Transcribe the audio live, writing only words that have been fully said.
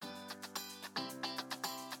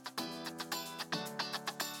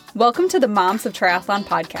Welcome to the Moms of Triathlon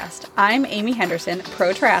podcast. I'm Amy Henderson,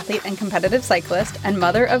 pro triathlete and competitive cyclist, and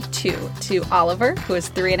mother of two to Oliver, who is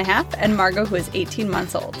 3.5, and Margot, who is 18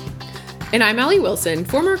 months old. And I'm Allie Wilson,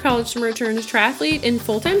 former college returned triathlete and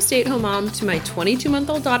full-time stay-at-home mom to my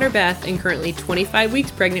 22-month-old daughter Beth, and currently 25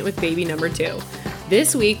 weeks pregnant with baby number 2.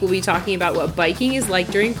 This week, we'll be talking about what biking is like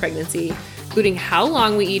during pregnancy, including how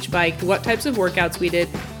long we each biked, what types of workouts we did,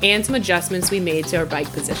 and some adjustments we made to our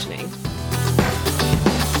bike positioning.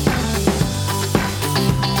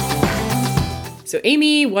 So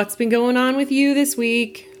Amy, what's been going on with you this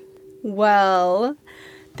week? Well,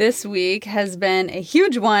 this week has been a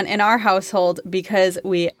huge one in our household because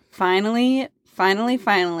we finally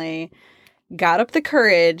got up the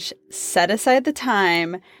courage, set aside the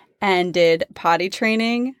time, and did potty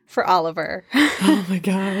training for Oliver. Oh my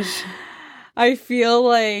gosh. I feel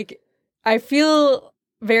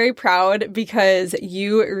very proud because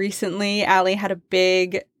you recently, Allie, had a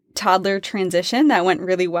big toddler transition that went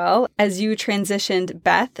really well as you transitioned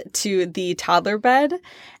Beth to the toddler bed.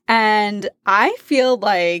 And I feel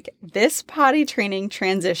like this potty training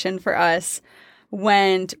transition for us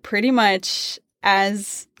went pretty much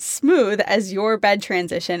as smooth as your bed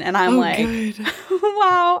transition. And I'm good.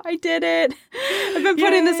 Wow, I did it. I've been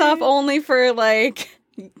putting this off only for like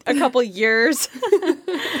a couple years.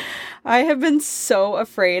 I have been so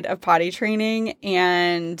afraid of potty training.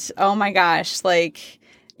 And oh my gosh,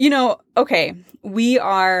 okay, we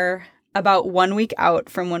are about 1 week out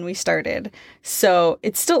from when we started, so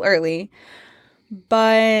it's still early,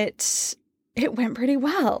 but it went pretty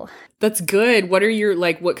well. That's good. What are your,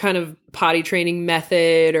 what kind of potty training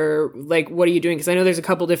method or, what are you doing? Because I know there's a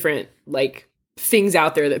couple different, things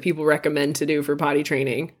out there that people recommend to do for potty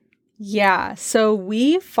training. Yeah, so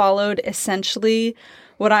we followed essentially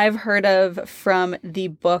what I've heard of from the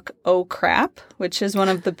book Oh Crap, which is one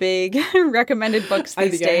of the big recommended books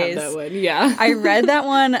these days. I have that one, yeah. I read that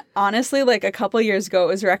one, honestly, a couple years ago. It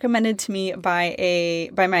was recommended to me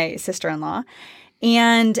by my sister-in-law.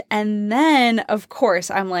 And then, of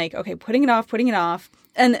course, I'm like, okay, putting it off.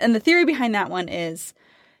 And the theory behind that one is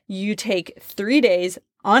you take 3 days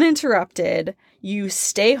uninterrupted, you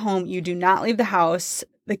stay home, you do not leave the house.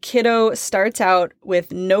 The kiddo starts out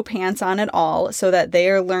with no pants on at all so that they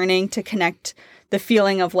are learning to connect the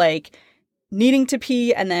feeling of needing to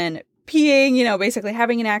pee and then peeing, basically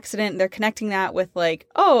having an accident. They're connecting that with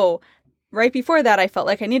right before that I felt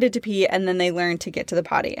like I needed to pee, and then they learn to get to the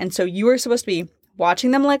potty. And so you are supposed to be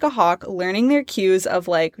watching them like a hawk, learning their cues of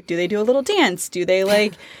do they do a little dance? Do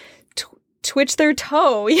they twitch their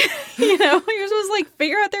toe? You're supposed to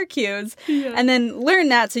figure out their cues and then learn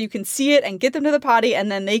that so you can see it and get them to the potty,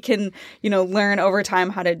 and then they can, learn over time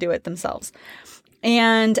how to do it themselves.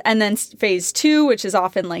 And then phase 2, which is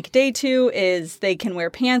often day 2, is they can wear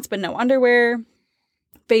pants but no underwear.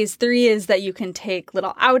 Phase 3 is that you can take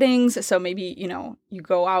little outings. So maybe, you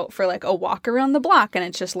go out for a walk around the block and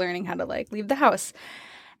it's just learning how to leave the house.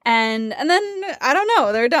 And then, I don't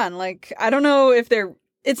know, they're done. I don't know if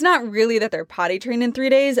it's not really that they're potty trained in 3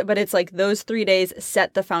 days, but it's those 3 days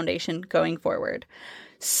set the foundation going forward.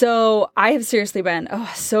 So I have seriously been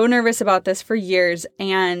so nervous about this for years.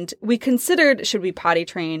 And we considered, should we potty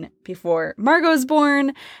train before Margot's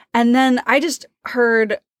born? And then I just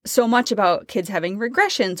heard so much about kids having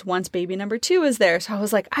regressions once baby number 2 is there. So I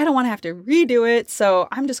was like, I don't want to have to redo it. So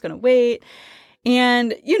I'm just going to wait.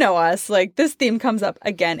 And you know us, this theme comes up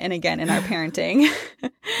again and again in our parenting.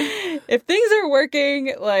 If things are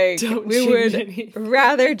working, we would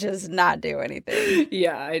rather just not do anything.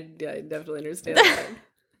 Yeah, I definitely understand that.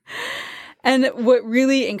 And what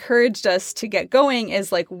really encouraged us to get going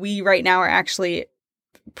is we right now are actually,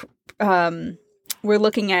 we're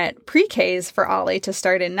looking at pre-Ks for Ollie to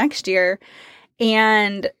start in next year.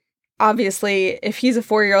 And obviously, if he's a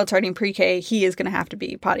 4-year-old starting pre-K, he is going to have to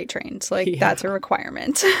be potty trained. That's a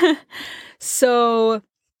requirement. So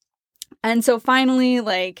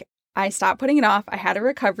finally, I stopped putting it off. I had a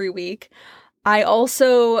recovery week. I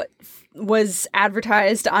also was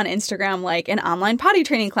advertised on Instagram an online potty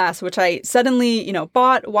training class, which I suddenly,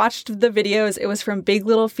 bought, watched the videos. It was from Big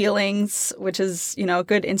Little Feelings, which is, a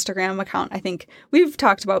good Instagram account. I think we've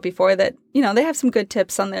talked about before that, they have some good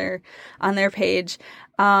tips on their page.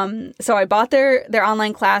 So I bought their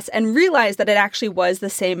online class and realized that it actually was the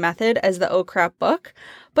same method as the Oh Crap book.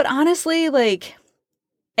 But honestly,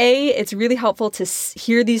 it's really helpful to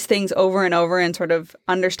hear these things over and over and sort of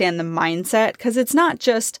understand the mindset, because it's not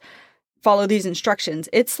just follow these instructions.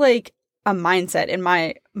 It's a mindset in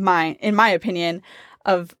my opinion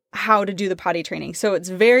of how to do the potty training. So it's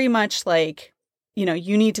very much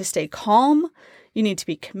you need to stay calm. You need to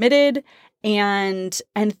be committed and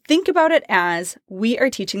think about it as we are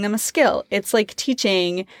teaching them a skill. It's like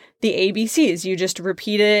teaching the ABCs. You just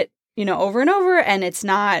repeat it, over and over, and it's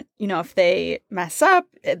not, if they mess up,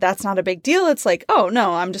 that's not a big deal. It's like, oh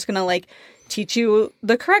no, I'm just going to like teach you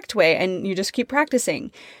the correct way, and you just keep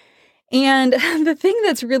practicing. And the thing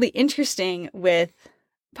that's really interesting with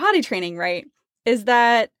potty training, right, is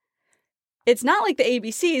that it's not like the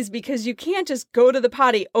ABCs, because you can't just go to the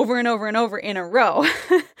potty over and over and over in a row.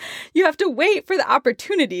 You have to wait for the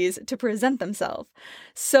opportunities to present themselves.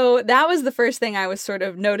 So that was the first thing I was sort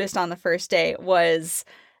of noticed on the first day was,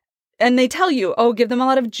 and they tell you, oh, give them a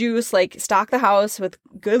lot of juice, like stock the house with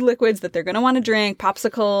good liquids that they're going to want to drink,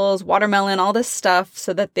 popsicles, watermelon, all this stuff,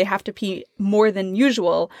 so that they have to pee more than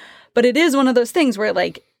usual. But it is one of those things where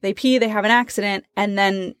like they pee, they have an accident, and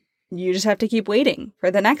then you just have to keep waiting for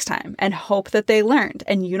the next time and hope that they learned,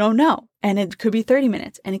 and you don't know. And it could be 30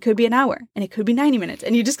 minutes, and it could be an hour, and it could be 90 minutes,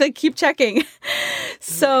 and you just like keep checking.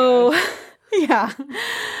 So, yeah.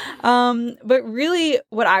 But really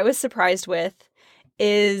what I was surprised with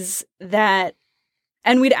is that,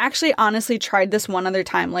 and we'd actually honestly tried this one other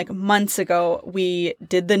time, like months ago, we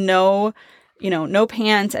did the no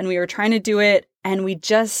pants, and we were trying to do it, and we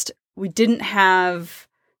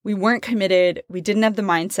weren't committed. We didn't have the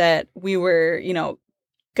mindset. We were,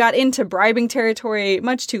 got into bribing territory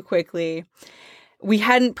much too quickly. We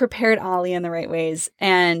hadn't prepared Ollie in the right ways,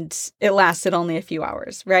 and it lasted only a few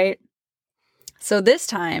hours, right? So this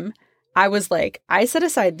time I was like, I set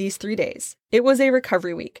aside these 3 days. It was a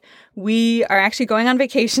recovery week. We are actually going on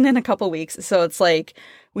vacation in a couple weeks. So it's like,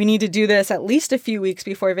 we need to do this at least a few weeks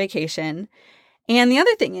before vacation. And the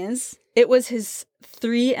other thing is, it was his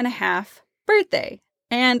 3.5 birthday.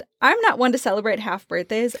 And I'm not one to celebrate half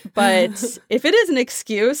birthdays, but if it is an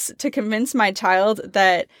excuse to convince my child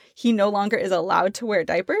that he no longer is allowed to wear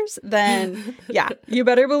diapers, then yeah, you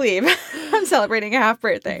better believe I'm celebrating a half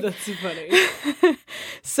birthday. That's so funny.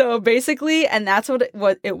 So basically, and that's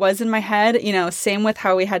what it was in my head, same with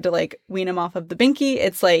how we had to like wean him off of the binky.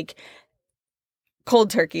 It's like cold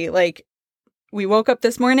turkey. Like, we woke up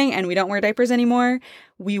this morning and we don't wear diapers anymore.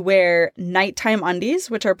 We wear nighttime undies,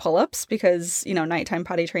 which are pull-ups, because, nighttime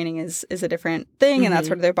potty training is a different thing. And that's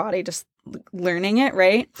sort of their body just learning it,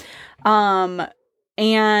 right? But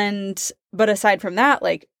aside from that,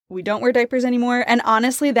 like, we don't wear diapers anymore. And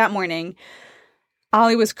honestly, that morning,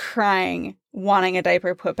 Ollie was crying, wanting a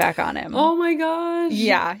diaper put back on him. Oh my gosh.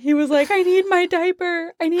 Yeah. He was like, I need my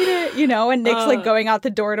diaper. I need it, and Nick's like going out the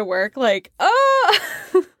door to work like, oh.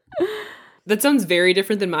 That sounds very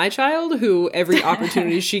different than my child, who every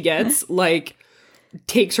opportunity she gets, like,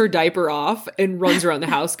 takes her diaper off and runs around the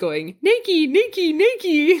house going, Nikki, Nikki,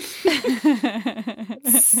 Nikki. So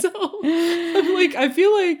I'm like, I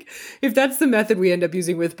feel like if that's the method we end up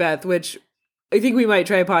using with Beth, which I think we might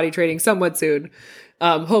try potty training somewhat soon,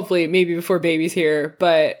 hopefully maybe before baby's here,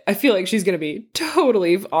 but I feel like she's going to be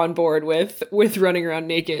totally on board with running around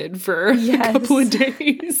naked for a couple of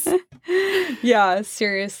days. Yeah,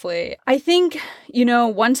 seriously. I think,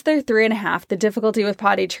 once they're 3.5, the difficulty with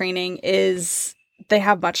potty training is they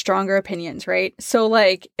have much stronger opinions, right? So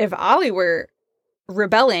like if Ollie were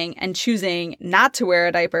rebelling and choosing not to wear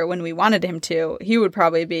a diaper when we wanted him to, he would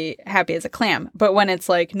probably be happy as a clam. But when it's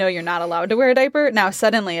like, no, you're not allowed to wear a diaper, now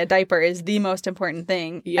suddenly a diaper is the most important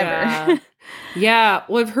thing ever. Yeah.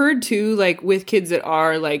 Well, I've heard too, like with kids that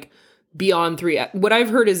are like beyond 3, what I've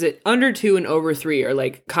heard is that under 2 and over 3 are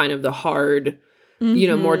like kind of the hard,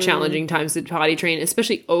 more challenging times to potty train,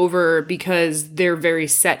 especially over, because they're very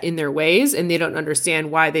set in their ways and they don't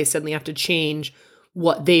understand why they suddenly have to change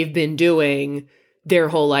what they've been doing their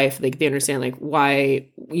whole life. Like they understand like why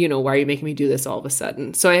are you making me do this all of a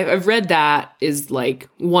sudden? So I've read that is like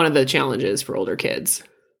one of the challenges for older kids.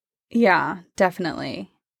 Yeah,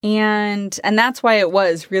 definitely. And that's why it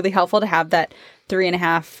was really helpful to have that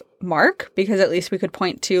 3.5 mark, because at least we could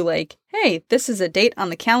point to like, hey, this is a date on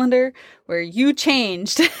the calendar where you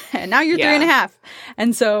changed and now you're 3.5.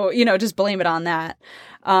 And so, just blame it on that.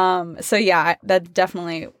 So yeah, that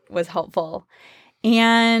definitely was helpful.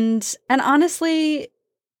 And honestly,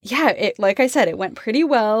 yeah, it, like I said, it went pretty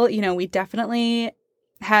well. We definitely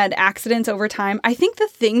had accidents over time. I think the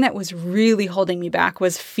thing that was really holding me back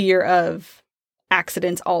was fear of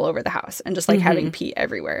accidents all over the house and just like having pee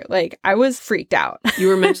everywhere. Like I was freaked out. You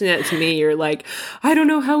were mentioning that to me. You're like, I don't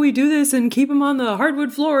know how we do this and keep them on the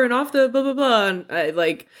hardwood floor and off the blah, blah, blah.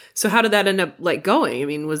 And so how did that end up like going? I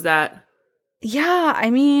mean, was that? Yeah.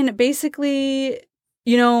 I mean, basically,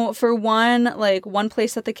 for one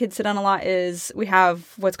place that the kids sit on a lot is we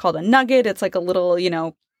have what's called a nugget. It's like a little,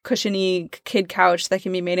 cushiony kid couch that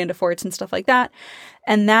can be made into forts and stuff like that.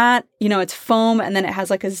 And that, it's foam, and then it has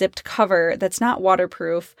like a zipped cover that's not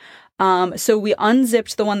waterproof. So we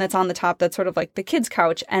unzipped the one that's on the top that's sort of like the kids'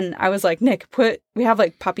 couch. And I was like, Nick, we have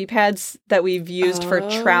like puppy pads that we've used for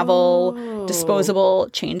travel, disposable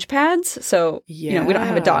change pads. So, we don't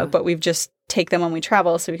have a dog, but we've just take them when we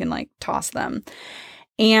travel so we can like toss them.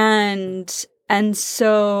 And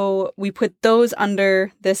so we put those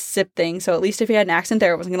under this zip thing. So at least if he had an accident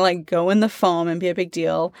there, it wasn't going to like go in the foam and be a big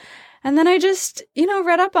deal. And then I just,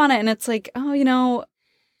 read up on it, and it's like, oh,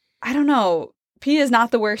 I don't know. Pee is not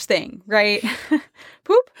the worst thing, right?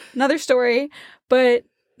 Poop, another story. But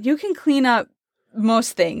you can clean up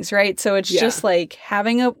most things, right? So it's just like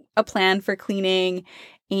having a plan for cleaning.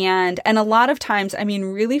 And a lot of times, I mean,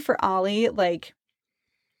 really for Ollie, like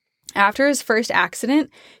after his first accident,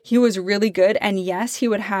 he was really good. And yes, he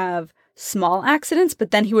would have small accidents,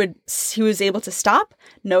 but then he was able to stop,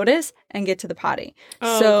 notice, and get to the potty.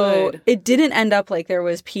 Good. It didn't end up like there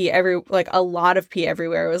was a lot of pee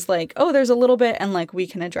everywhere. It was like, oh, there's a little bit, and like we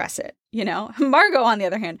can address it, Margot, on the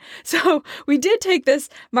other hand. So we did take this.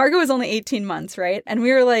 Margot was only 18 months, right? And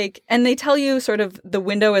we were like, and they tell you sort of the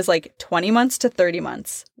window is like 20 months to 30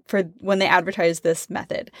 months for when they advertise this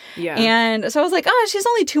method. Yeah. And so I was like, oh, she's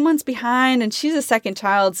only 2 months behind, and she's a second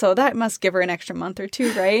child, so that must give her an extra month or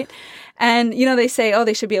two, right? And, they say, oh,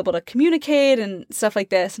 they should be able to communicate and stuff like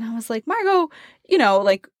this. And I was like, Margot,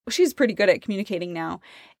 like she's pretty good at communicating now.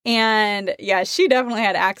 And yeah, she definitely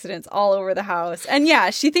had accidents all over the house. And yeah,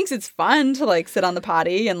 she thinks it's fun to like sit on the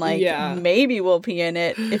potty and like maybe we'll pee in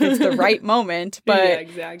it if it's the right moment. But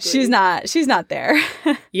exactly. she's not there.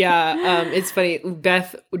 It's funny.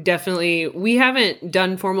 Beth definitely, we haven't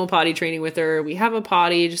done formal potty training with her. We have a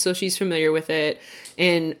potty just so she's familiar with it.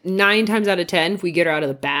 And 9 times out of 10, if we get her out of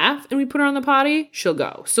the bath and we put her on the potty, she'll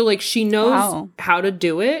go. So like she knows how to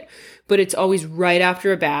do it, but it's always right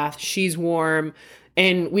after a bath. She's warm.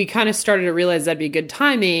 And we kind of started to realize that'd be good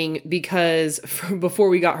timing because before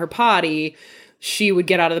we got her potty, she would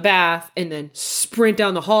get out of the bath and then sprint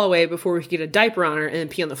down the hallway before we could get a diaper on her and then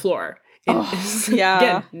pee on the floor. And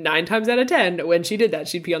again, 9 times out of 10, when she did that,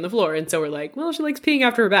 she'd pee on the floor. And so we're like, well, she likes peeing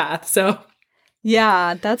after her bath. So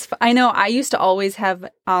yeah, I know. I used to always have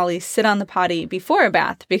Ollie sit on the potty before a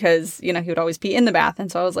bath because, he would always pee in the bath. And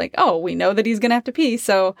so I was like, oh, we know that he's going to have to pee.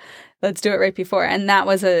 So let's do it right before. And that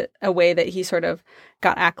was a way that he sort of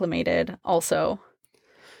got acclimated also.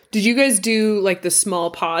 Did you guys do like the small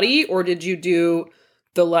potty, or did you do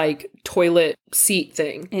the like toilet seat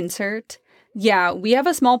thing? Insert. Yeah, we have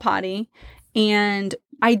a small potty. And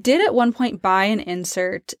I did at one point buy an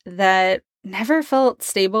insert that never felt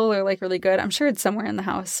stable or like really good. I'm sure it's somewhere in the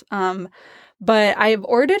house. But I've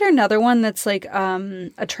ordered another one that's like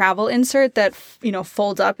a travel insert that,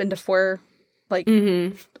 folds up into 4, like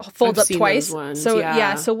folds up twice.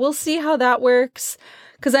 So so we'll see how that works.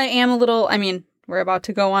 Because I am we're about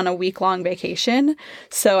to go on a week-long vacation.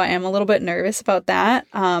 So I am a little bit nervous about that.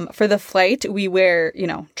 For the flight, we wear,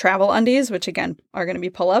 travel undies, which again are going to be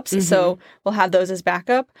pull-ups. So we'll have those as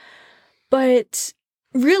backup. But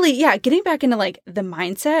really, getting back into like the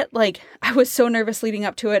mindset, like I was so nervous leading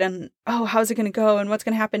up to it and, oh, how's it going to go and what's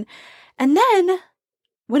going to happen? And then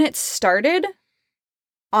when it started,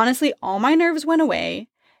 honestly, all my nerves went away.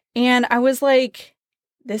 And I was like,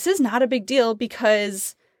 this is not a big deal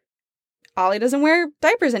because Ollie doesn't wear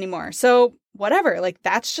diapers anymore. So whatever, like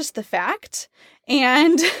that's just the fact.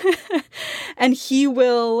 And, and he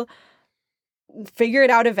will figure it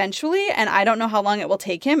out eventually. And I don't know how long it will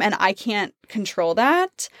take him. And I can't control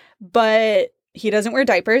that. But he doesn't wear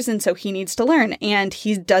diapers. And so he needs to learn. And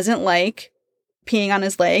he doesn't like peeing on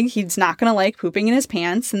his leg. He's not going to like pooping in his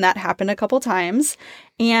pants. And that happened a couple times.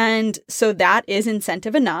 And so that is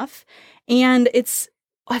incentive enough. And it's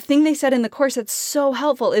a thing they said in the course that's so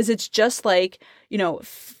helpful is it's just like,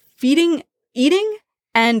 feeding, eating,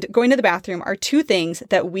 and going to the bathroom are 2 things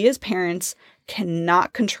that we as parents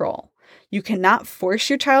cannot control. You cannot force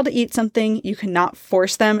your child to eat something. You cannot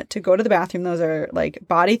force them to go to the bathroom. Those are like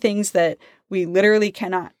body things that we literally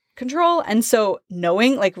cannot control. And so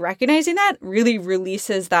recognizing that really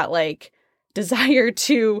releases that like desire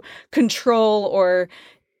to control or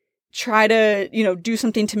try to, do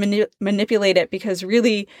something to manipulate it, because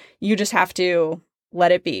really you just have to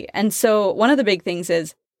let it be. And so one of the big things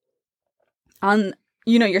is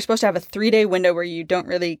you're supposed to have a 3-day window where you don't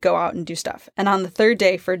really go out and do stuff. And on the 3rd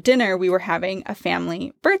day for dinner, we were having a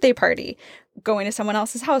family birthday party, going to someone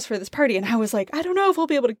else's house for this party. And I was like, I don't know if we'll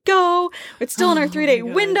be able to go. It's still in our 3-day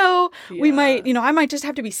window. Yeah. We might, I might just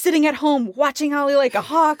have to be sitting at home watching Ollie like a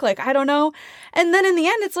hawk. Like, I don't know. And then in the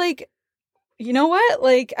end, it's like, you know what?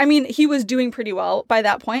 Like, I mean, he was doing pretty well by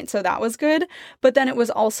that point, so that was good. But then it was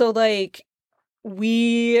also like,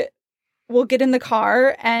 we will get in the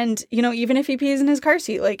car and, you know, even if he pees in his car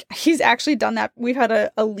seat, like, he's actually done that. We've had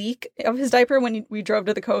a leak of his diaper when we drove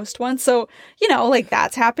to the coast once. So, you know, like,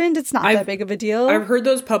 that's happened. It's not that big of a deal. I've heard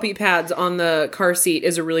those puppy pads on the car seat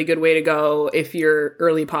is a really good way to go if you're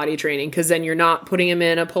early potty training, because then you're not putting him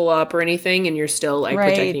in a pull-up or anything, and you're still, like,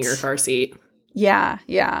 protecting your car seat. Yeah,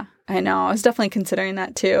 I know. I was definitely considering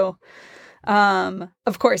that, too.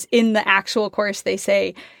 Of course, in the actual course, they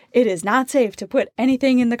say it is not safe to put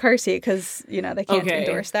anything in the car seat because, you know, they can't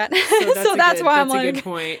endorse that. So that's why I'm like, a good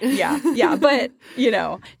point. yeah. But, you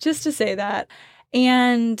know, just to say that.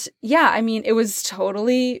 And yeah, I mean, it was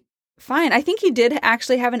totally fine. I think he did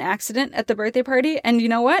actually have an accident at the birthday party. And you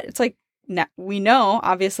know what? It's like, we know,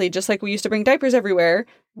 obviously, just like we used to bring diapers everywhere,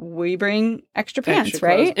 we bring extra pants,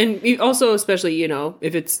 right? And you also, especially, you know,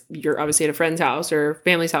 if you're obviously at a friend's house or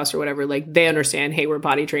family's house or whatever, like, they understand, hey, we're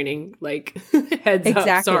potty training, like, heads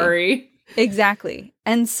up, sorry. Exactly.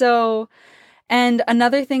 And so, and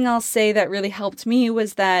another thing I'll say that really helped me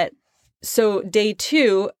was that, so day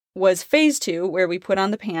 2 was phase 2, where we put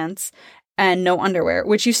on the pants and no underwear,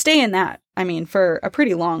 which you stay in that, I mean, for a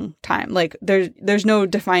pretty long time. Like, there's no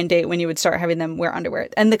defined date when you would start having them wear underwear.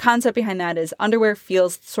 And the concept behind that is underwear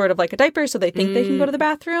feels sort of like a diaper, so they think they can go to the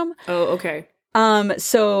bathroom. Oh, okay.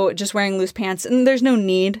 So just wearing loose pants, and there's no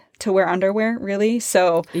need to wear underwear, really.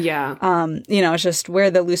 So, yeah. You know, just wear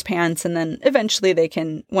the loose pants, and then eventually they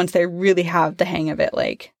can, once they really have the hang of it,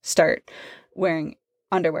 like, start wearing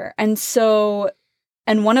underwear. And so,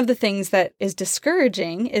 and one of the things that is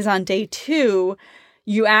discouraging is on day 2,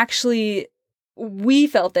 we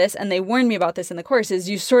felt this, and they warned me about this in the course, is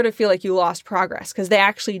you sort of feel like you lost progress because they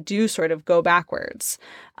actually do sort of go backwards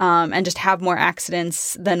and just have more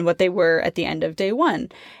accidents than what they were at the end of day 1.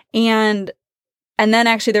 And then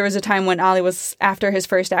actually there was a time when Ollie was, after his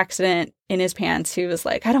first accident in his pants, he was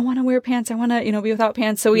like, I don't want to wear pants. I want to, you know, be without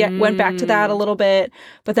pants. So we went back to that a little bit.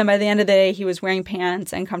 But then by the end of the day, he was wearing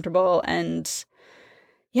pants and comfortable. And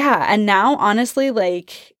yeah. And now, honestly,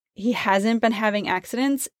 like, he hasn't been having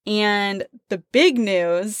accidents. And the big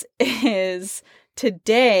news is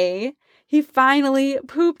today he finally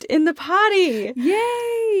pooped in the potty.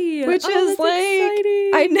 Yay! Which is like,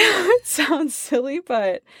 exciting. I know it sounds silly,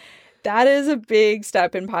 but that is a big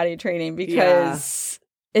step in potty training because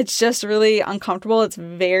it's just really uncomfortable. It's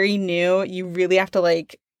very new. You really have to,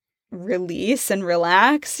 like, release and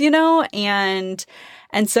relax, you know?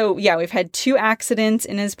 And so, yeah, we've had 2 accidents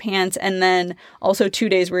in his pants, and then also 2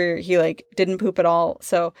 days where he, like, didn't poop at all.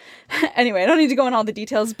 So anyway, I don't need to go in all the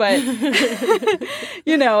details, but,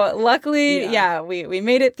 you know, luckily, we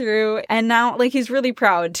made it through. And now, like, he's really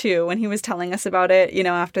proud, too, when he was telling us about it, you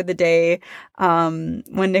know, after the day,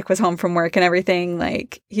 when Nick was home from work and everything,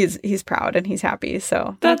 like, he's proud and he's happy.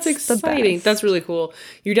 So that's exciting. That's really cool.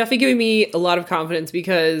 You're definitely giving me a lot of confidence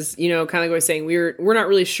because, you know, kind of like I was saying, we're not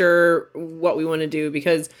really sure what we want to do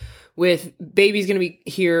because with baby's going to be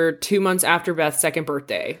here 2 months after Beth's second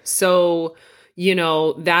birthday. So, you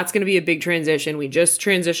know, that's going to be a big transition. We just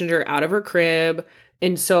transitioned her out of her crib.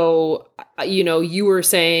 And so, you know, you were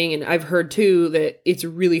saying, and I've heard too, that it's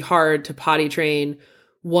really hard to potty train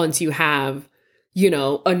once you have, you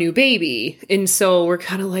know, a new baby. And so we're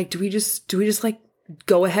kind of like, do we just like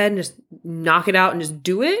go ahead and just knock it out and just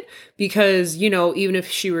do it? Because, you know, even if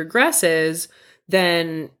she regresses,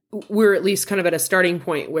 then we're at least kind of at a starting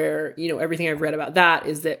point where, you know, everything I've read about that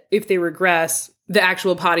is that if they regress, the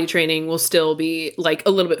actual potty training will still be like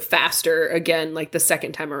a little bit faster again, like the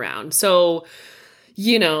second time around. So,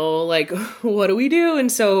 you know, like, what do we do?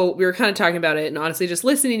 And so we were kind of talking about it, and honestly, just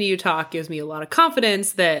listening to you talk gives me a lot of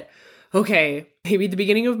confidence that, okay, maybe at the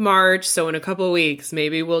beginning of March, so in a couple of weeks,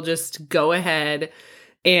 maybe we'll just go ahead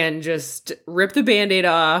and just rip the Band-Aid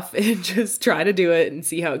off and just try to do it and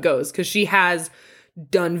see how it goes. Because she has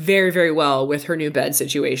done very, very well with her new bed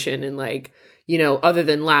situation. And, like, you know, other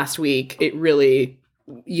than last week, it really,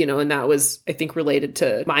 you know, and that was, I think, related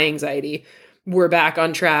to my anxiety. We're back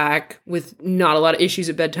on track with not a lot of issues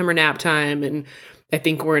at bedtime or nap time. And I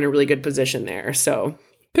think we're in a really good position there. So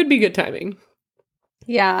could be good timing.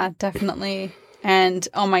 Yeah, definitely. And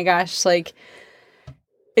oh my gosh, like,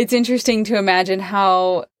 it's interesting to imagine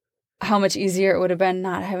how much easier it would have been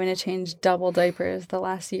not having to change double diapers the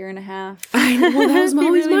last year and a half. I know. Well, that was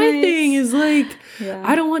always really my thing is like,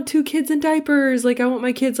 I don't want 2 kids in diapers. Like, I want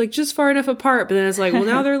my kids, like, just far enough apart. But then it's like, well,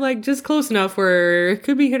 now they're, like, just close enough where it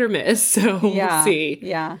could be hit or miss. So we'll see.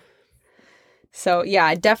 Yeah. So,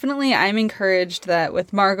 yeah, definitely I'm encouraged that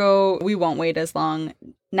with Margot, we won't wait as long.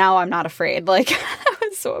 Now I'm not afraid. Like, I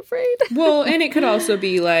was so afraid. Well, and it could also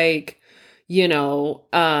be like, you know,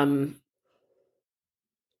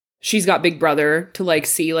 she's got Big Brother to like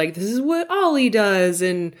see like this is what Ollie does,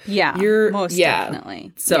 and most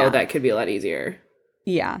definitely. So that could be a lot easier.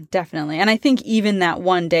 Yeah, definitely. And I think even that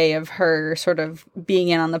one day of her sort of being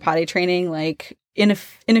in on the potty training, like in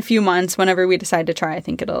a few months, whenever we decide to try, I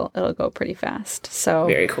think it'll go pretty fast. So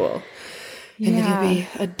very cool. And then it'll be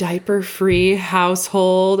a diaper-free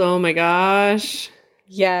household. Oh my gosh.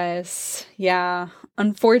 Yes. Yeah.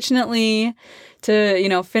 Unfortunately,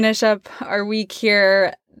 to, finish up our week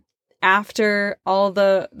here after all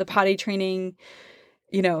the potty training,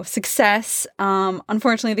 success,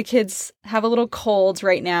 unfortunately, the kids have a little cold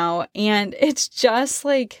right now. And it's just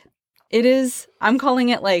like, I'm calling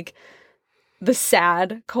it like the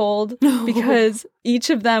sad cold because each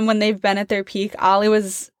of them, when they've been at their peak, Ollie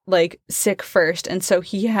was like sick first. And so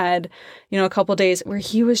he had, a couple days where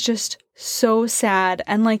he was just so sad.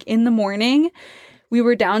 And like in the morning, we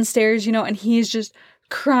were downstairs, and he's just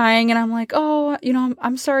crying. And I'm like, oh,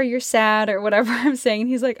 I'm sorry you're sad or whatever I'm saying. And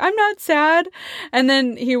he's like, I'm not sad. And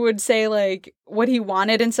then he would say like what he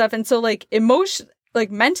wanted and stuff. And so like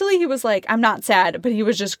mentally he was like, I'm not sad, but he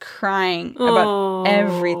was just crying about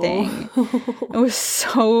everything. It was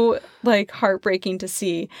so like heartbreaking to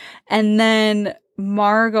see. And then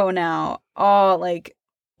Margot now, like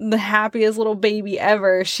the happiest little baby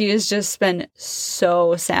ever. She has just been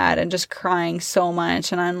so sad and just crying so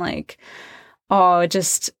much. And I'm like, it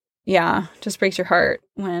just breaks your heart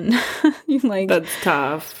when you like. That's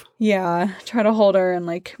tough. Yeah. Try to hold her and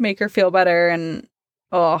like make her feel better. And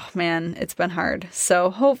oh man, it's been hard. So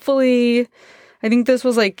hopefully, I think this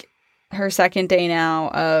was like her second day now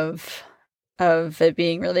of it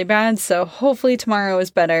being really bad. So hopefully tomorrow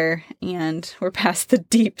is better and we're past the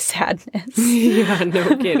deep sadness. Yeah,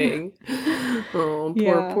 no kidding. Oh,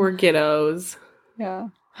 poor kiddos. Yeah.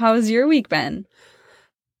 How's your week been?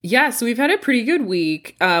 Yeah, so we've had a pretty good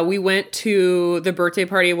week. We went to the birthday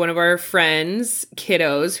party of one of our friends'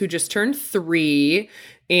 kiddos who just turned 3.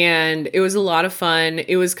 And it was a lot of fun.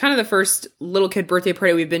 It was kind of the first little kid birthday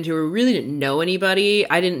party we've been to where we really didn't know anybody.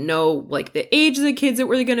 I didn't know like the age of the kids that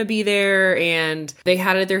were going to be there, and they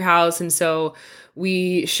had it at their house. And so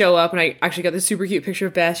we show up, and I actually got this super cute picture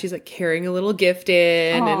of Beth. She's like carrying a little gift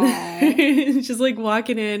in and just like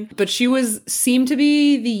walking in. But she seemed to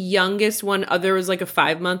be the youngest one. There was like a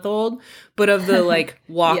 5-month-old, but of the like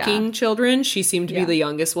walking children, she seemed to be the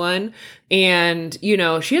youngest one. And,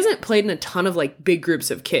 she hasn't played in a ton of like big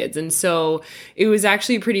groups of kids. And so it was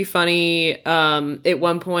actually pretty funny. At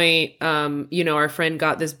one point, our friend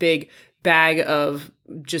got this big bag of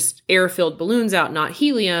just air-filled balloons out, not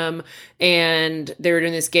helium, and they were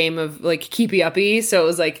doing this game of like keepy uppy, so it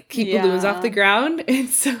was like keep balloons off the ground. And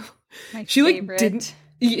so she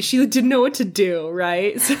didn't know what to do,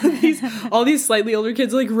 right? So all these slightly older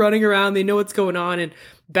kids like running around, they know what's going on, and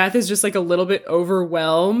Beth is just like a little bit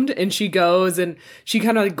overwhelmed, and she goes and she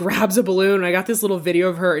kind of like grabs a balloon, and I got this little video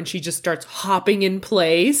of her and she just starts hopping in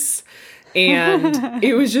place. And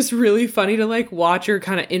it was just really funny to like watch her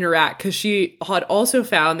kind of interact, because she had also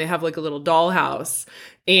found they have like a little dollhouse,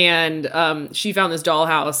 and she found this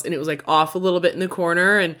dollhouse and it was like off a little bit in the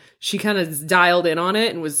corner, and she kind of dialed in on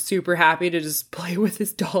it and was super happy to just play with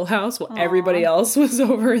this dollhouse while everybody else was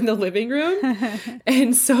over in the living room.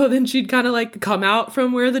 And so then she'd kind of like come out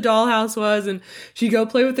from where the dollhouse was, and she'd go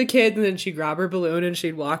play with the kids, and then she'd grab her balloon and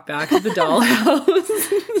she'd walk back to the dollhouse.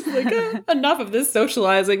 Like, enough of this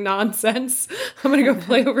socializing nonsense. I'm gonna go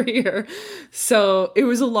play over here. So it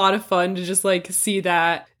was a lot of fun to just like see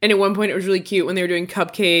that. And at one point it was really cute when they were doing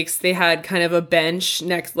cupcakes. They had kind of a bench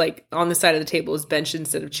next, like on the side of the table was bench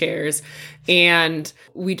instead of chairs. And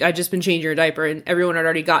I'd just been changing her diaper, and everyone had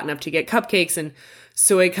already gotten up to get cupcakes. And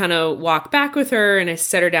so I kind of walked back with her and I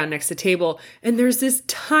set her down next to the table, and there's this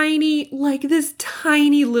tiny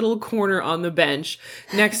little corner on the bench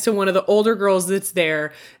next to one of the older girls that's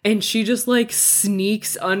there. And she just like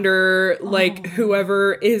sneaks under like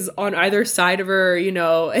whoever is on either side of her,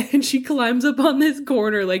 and she climbs up on this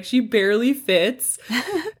corner like she barely fits.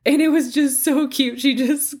 And it was just so cute. She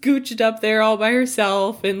just scooched up there all by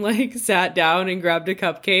herself and like sat down and grabbed a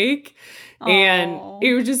cupcake. And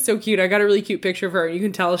it was just so cute. I got a really cute picture of her. You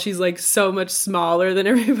can tell she's like so much smaller than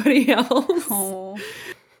everybody else.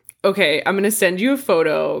 Okay, I'm going to send you a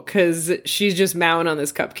photo because she's just mowing on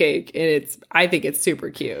this cupcake, and I think it's super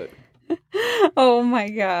cute. Oh my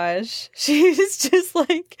gosh. She's just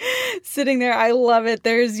like sitting there. I love it.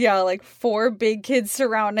 There's like 4 big kids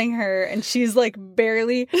surrounding her, and she's like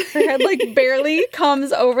her head like barely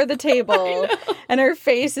comes over the table, and her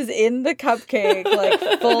face is in the cupcake,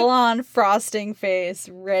 like full on frosting face,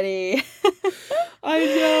 ready. I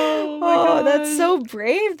know. Oh, that's so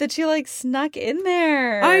brave that she like snuck in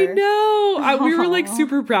there. I know. We were like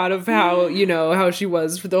super proud of how, how she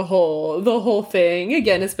was for the whole thing.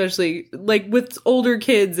 Again, especially like with older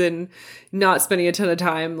kids and not spending a ton of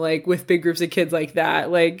time like with big groups of kids like that.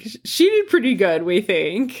 Like she did pretty good, we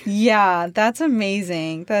think. Yeah, that's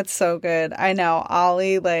amazing. That's so good. I know.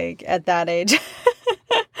 Ollie, like at that age,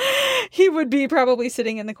 he would be probably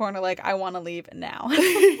sitting in the corner like, I want to leave now.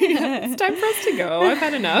 It's time for us to go. I've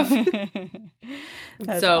had enough.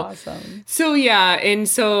 That's awesome. So yeah, and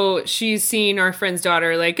so she's seen our friend's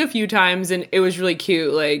daughter like a few times, and it was really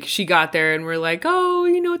cute. Like she got there and we're like, oh,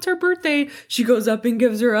 it's her birthday. She goes up and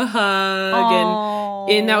gives her a hug.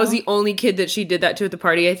 Aww. And that was the only kid that she did that to at the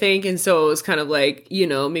party, I think. And so it was kind of like,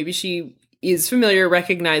 maybe she is familiar,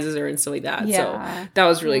 recognizes her and stuff like that. Yeah. So that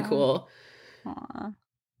was really cool. Aww.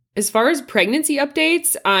 As far as pregnancy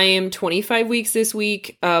updates, I am 25 weeks this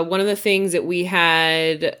week. One of the things that we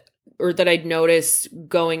had, or that I'd noticed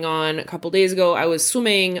going on a couple days ago, I was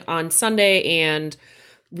swimming on Sunday and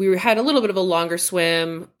we had a little bit of a longer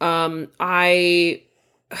swim. I've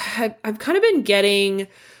kind of been getting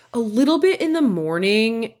a little bit in the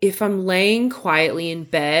morning. If I'm laying quietly in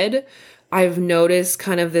bed, I've noticed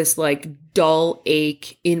kind of this like dull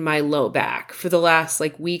ache in my low back for the last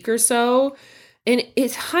like week or so. And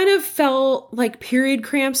it kind of felt like period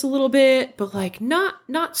cramps a little bit, but like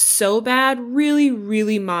not so bad, really,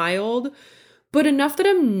 really mild, but enough that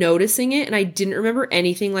I'm noticing it. And I didn't remember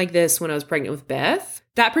anything like this when I was pregnant with Beth.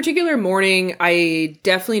 That particular morning, I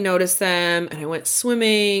definitely noticed them and I went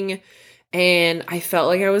swimming and I felt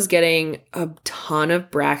like I was getting a ton of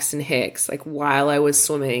Braxton Hicks, like while I was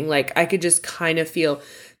swimming. Like I could just kind of feel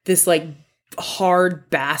this like hard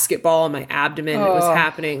basketball in my abdomen that was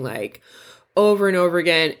happening like over and over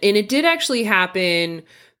again. And it did actually happen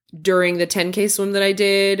during the 10K swim that I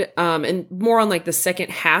did, and more on like the second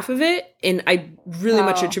half of it. And I really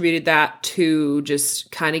much attributed that to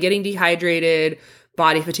just kind of getting dehydrated,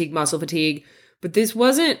 body fatigue, muscle fatigue. But this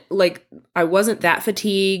wasn't like, I wasn't that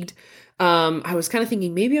fatigued. I was kind of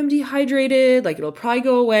thinking maybe I'm dehydrated, like it'll probably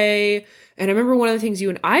go away. And I remember one of the things you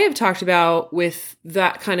and I have talked about with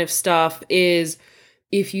that kind of stuff is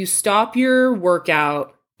if you stop your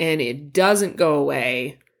workout and it doesn't go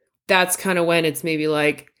away, that's kind of when it's maybe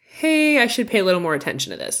like, hey, I should pay a little more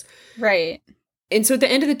attention to this. Right. And so at the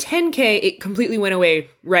end of the 10K, it completely went away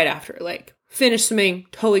right after. Like, finished swimming,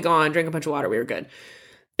 totally gone, drank a bunch of water, we were good.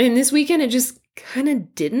 And this weekend, it just kind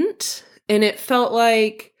of didn't. And it felt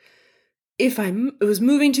like it was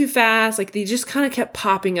moving too fast, like they just kind of kept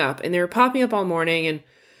popping up. And they were popping up all morning. And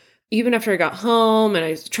even after I got home and I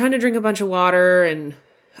was trying to drink a bunch of water, and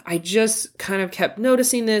I just kind of kept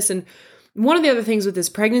noticing this. And one of the other things with this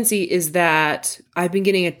pregnancy is that I've been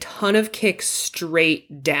getting a ton of kicks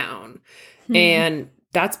straight down. And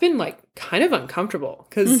that's been like kind of uncomfortable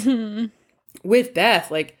because with Beth,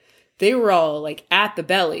 like they were all like at the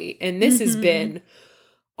belly and this has been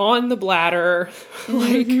on the bladder,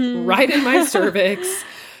 like right in my cervix.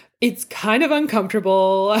 It's kind of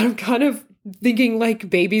uncomfortable. I'm kind of thinking like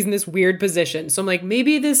baby's in this weird position. So I'm like,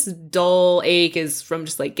 maybe this dull ache is from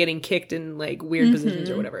just like getting kicked in like weird positions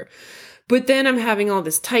or whatever. But then I'm having all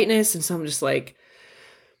this tightness. And so I'm just like,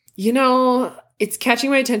 it's catching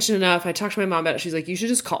my attention enough. I talked to my mom about it. She's like, you should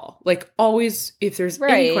just call. Like always, if there's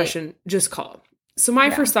any question, just call. So my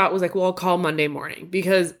first thought was like, well, I'll call Monday morning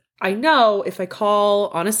because I know if I call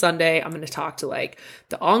on a Sunday, I'm going to talk to like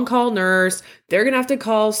the on-call nurse. They're going to have to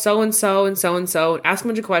call so-and-so and so-and-so and ask a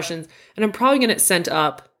bunch of questions. And I'm probably going to get sent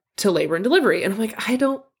up to labor and delivery. And I'm like, I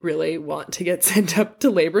don't really want to get sent up to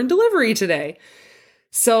labor and delivery today.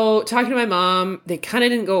 So talking to my mom, they kind of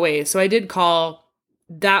didn't go away. So I did call.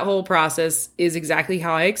 That whole process is exactly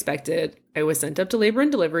how I expected. I was sent up to labor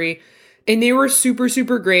and delivery and they were super,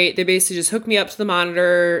 super great. They basically just hooked me up to the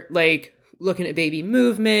monitor, like looking at baby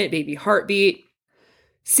movement, baby heartbeat,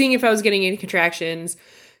 seeing if I was getting any contractions.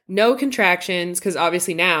 No contractions, because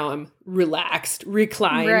obviously now I'm relaxed,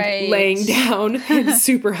 reclined, laying down, and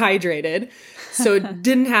super hydrated. So it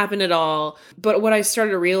didn't happen at all. But what I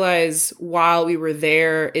started to realize while we were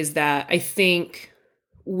there is that I think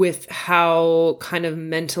with how kind of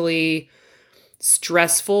mentally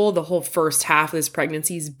stressful the whole first half of this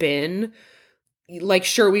pregnancy's been, like,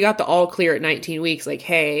 sure, we got the all clear at 19 weeks. Like,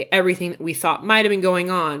 hey, everything that we thought might have been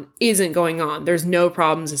going on isn't going on. There's no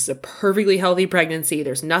problems. This is a perfectly healthy pregnancy.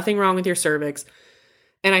 There's nothing wrong with your cervix.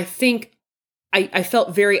 And I think I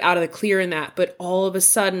felt very out of the clear in that. But all of a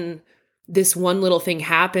sudden, this one little thing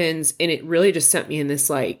happens and it really just sent me in this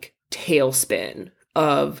like tailspin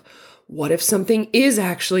of what if something is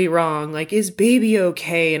actually wrong? Like, is baby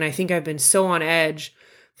okay? And I think I've been so on edge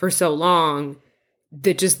for so long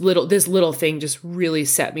that this little thing just really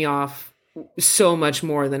set me off so much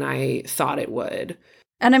more than I thought it would.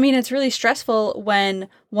 And I mean, it's really stressful when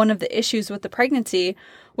one of the issues with the pregnancy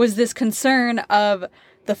was this concern of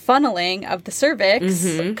the funneling of the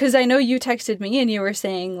cervix. Because I know you texted me and you were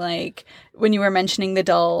saying, like, when you were mentioning the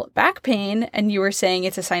dull back pain and you were saying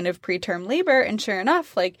it's a sign of preterm labor. And sure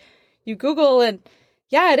enough, like, you Google and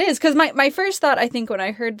yeah, it is. Because my first thought, I think, when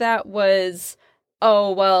I heard that was,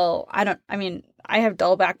 oh, well, I have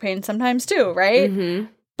dull back pain sometimes too, right?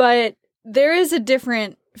 But there is a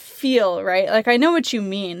different feel, right? Like, I know what you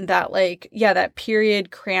mean, that, like, yeah, that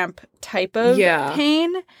period cramp type of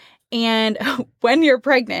pain. And when you're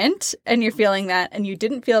pregnant and you're feeling that and you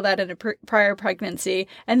didn't feel that in a prior pregnancy,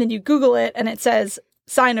 and then you Google it and it says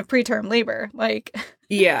sign of preterm labor, like...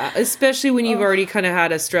 Yeah, especially when you've already kind of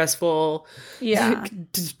had a stressful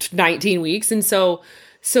 19 weeks. And so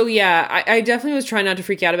yeah, I definitely was trying not to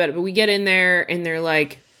freak out about it, but we get in there and they're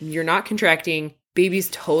like, you're not contracting, baby's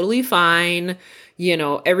totally fine. You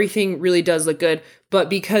know, everything really does look good. But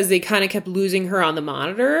because they kind of kept losing her on the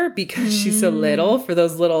monitor because she's so little, for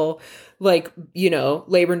those little, like, you know,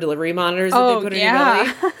 labor and delivery monitors that they put in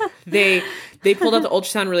your belly, they pulled out the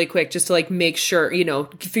ultrasound really quick just to, like, make sure, you know,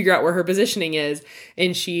 figure out where her positioning is.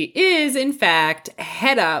 And she is, in fact,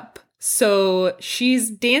 head up. So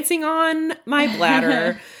she's dancing on my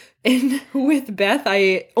bladder. And with Beth,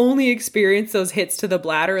 I only experienced those hits to the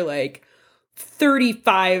bladder, like,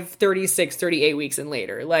 35, 36, 38 weeks and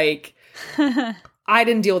later. Like, I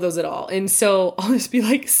didn't deal with those at all. And so I'll just be,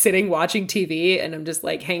 like, sitting watching TV and I'm just,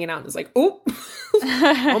 like, hanging out and it's like, oh,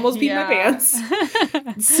 almost peed my pants.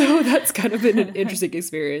 So that's kind of been an interesting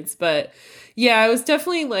experience. But yeah, it was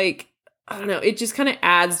definitely, like, I don't know, it just kind of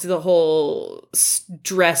adds to the whole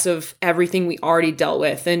stress of everything we already dealt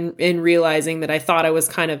with, and realizing that I thought I was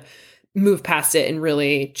kind of moved past it and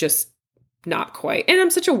really just not quite. And I'm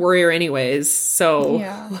such a worrier anyways. So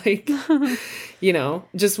like, you know,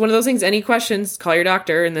 just one of those things. Any questions, call your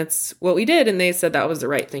doctor. And that's what we did. And they said that was the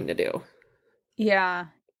right thing to do. Yeah.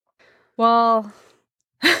 Well,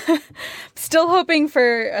 still hoping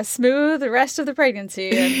for a smooth rest of the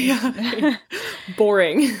pregnancy. And...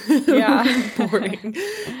 Boring. Yeah. Boring.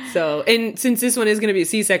 So, and since this one is going to be a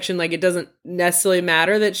C-section, like, it doesn't necessarily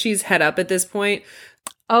matter that she's head up at this point.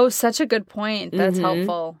 Oh, such a good point. That's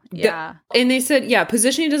helpful. Yeah. And they said, yeah,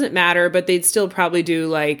 positioning doesn't matter, but they'd still probably do,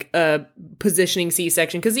 like, a positioning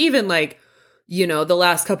C-section. Because even, like, you know, the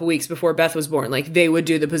last couple weeks before Beth was born, like, they would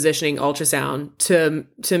do the positioning ultrasound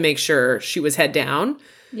to make sure she was head down.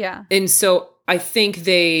 Yeah. And so I think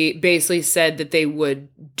they basically said that they would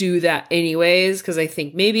do that anyways, because I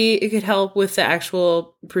think maybe it could help with the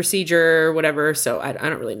actual procedure or whatever. So I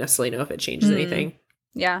don't really necessarily know if it changes anything.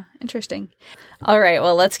 Yeah. Interesting. All right.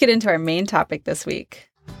 Well, let's get into our main topic this week.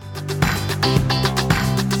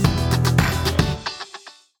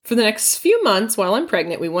 For the next few months while I'm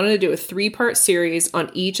pregnant, we wanted to do a 3-part series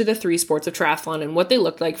on each of the 3 sports of triathlon and what they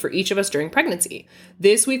looked like for each of us during pregnancy.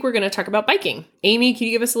 This week, we're going to talk about biking. Amy, can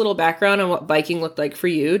you give us a little background on what biking looked like for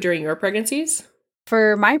you during your pregnancies?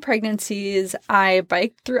 For my pregnancies, I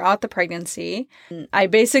biked throughout the pregnancy.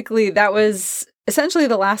 That was essentially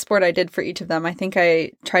the last sport I did for each of them. I think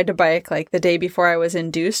I tried to bike like the day before I was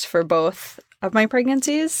induced for both of my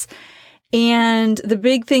pregnancies. And the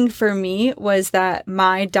big thing for me was that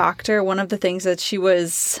my doctor, one of the things that she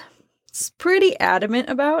was pretty adamant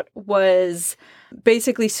about was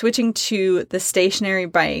basically switching to the stationary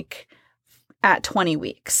bike at 20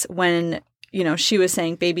 weeks when, you know, she was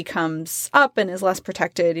saying baby comes up and is less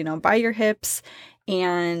protected, you know, by your hips.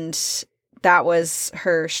 And that was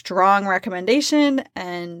her strong recommendation.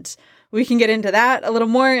 And we can get into that a little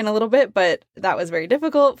more in a little bit, but that was very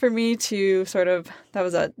difficult for me to that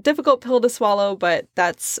was a difficult pill to swallow, but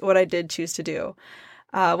that's what I did choose to do.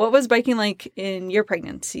 What was biking like in your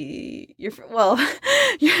pregnancy? Your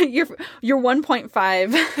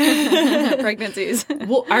 1.5 pregnancies.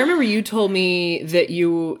 Well, I remember you told me that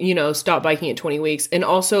you stopped biking at 20 weeks. And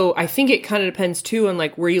also, I think it kind of depends too on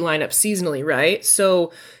like where you line up seasonally, right?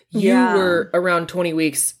 So you were around 20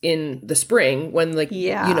 weeks in the spring when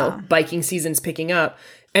biking season's picking up.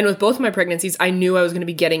 And with both of my pregnancies, I knew I was going to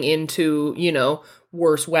be getting into,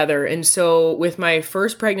 worse weather. And so with my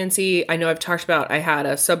first pregnancy, I know I've talked about I had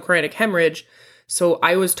a subchorionic hemorrhage. So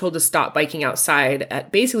I was told to stop biking outside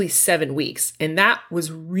at basically 7 weeks. And that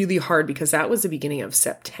was really hard because that was the beginning of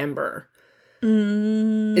September.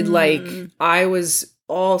 I was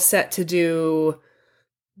all set to do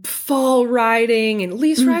fall riding and at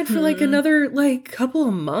least ride for like another like couple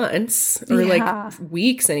of months or like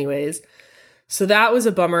weeks anyways. So that was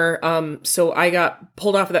a bummer. So I got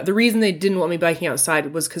pulled off of that. The reason they didn't want me biking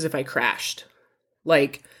outside was because if I crashed,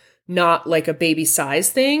 like not like a baby size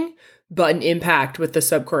thing, but an impact with the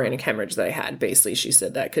subchorionic hemorrhage that I had. Basically, she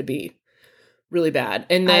said that could be really bad.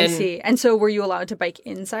 And then I see. And so were you allowed to bike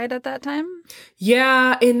inside at that time?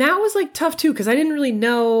 Yeah, and that was like tough too because I didn't really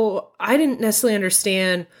know. I didn't necessarily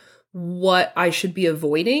understand what I should be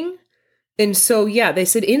avoiding. And so, yeah, they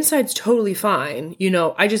said inside's totally fine. You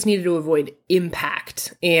know, I just needed to avoid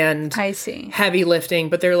impact and I see. heavy lifting.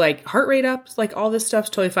 But they're like, heart rate up, like all this stuff's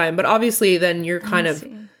totally fine. But obviously then you're kind of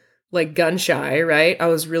like gun shy, right? I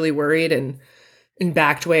was really worried and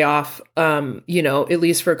backed way off, you know, at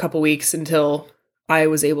least for a couple weeks until I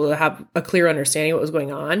was able to have a clear understanding of what was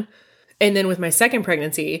going on. And then with my second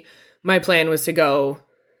pregnancy, my plan was to go,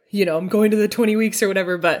 you know, I'm going to the 20 weeks or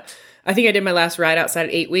whatever, but I think I did my last ride outside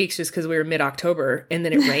at 8 weeks just because we were mid-October and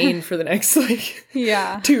then it rained for the next like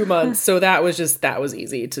 2 months. So that was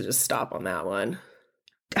easy to just stop on that one.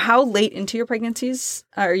 How late into your pregnancies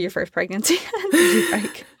or your first pregnancy did you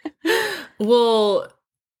bike? Well,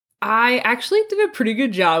 I actually did a pretty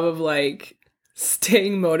good job of like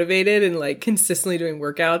staying motivated and like consistently doing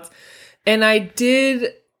workouts. And I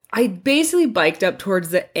basically biked up towards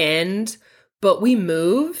the end, but we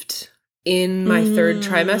moved in my third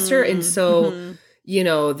trimester. And so, you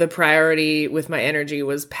know, the priority with my energy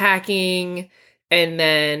was packing. And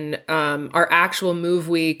then our actual move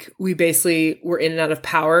week, we basically were in and out of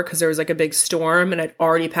power because there was like a big storm and I'd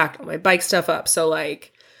already packed all my bike stuff up. So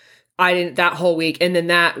like I didn't that whole week. And then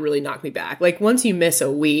that really knocked me back. Like once you miss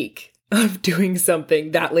a week of doing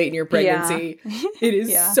something that late in your pregnancy, it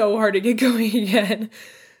is so hard to get going again.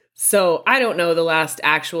 So I don't know the last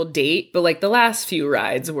actual date, but like the last few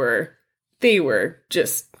rides were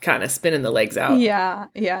just kind of spinning the legs out. Yeah,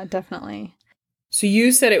 definitely. So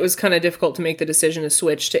you said it was kind of difficult to make the decision to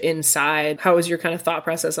switch to inside. How was your kind of thought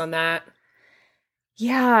process on that?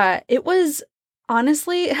 Yeah, it was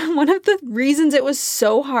honestly one of the reasons it was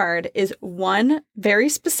so hard is one very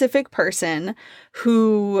specific person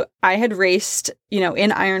who I had raced, you know, in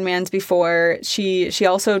Ironmans before. She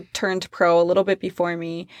also turned pro a little bit before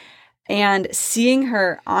me. And seeing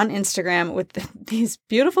her on Instagram with these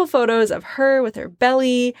beautiful photos of her with her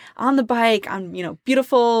belly on the bike on, you know,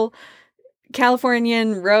 beautiful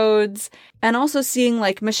Californian roads, and also seeing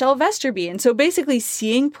like Michelle Vesterby. And so basically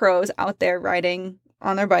seeing pros out there riding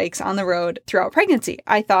on their bikes on the road throughout pregnancy.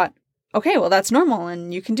 I thought, okay, well, that's normal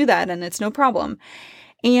and you can do that and it's no problem.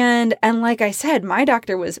 And like I said, my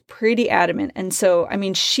doctor was pretty adamant. And so, I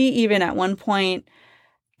mean, she even at one point,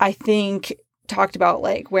 I think, talked about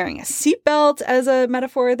like wearing a seatbelt as a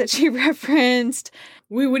metaphor that she referenced.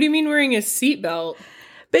 Wait, what do you mean wearing a seatbelt?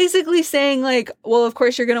 Basically saying like, well, of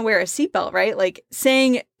course you're going to wear a seatbelt, right? Like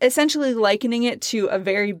saying, essentially likening it to a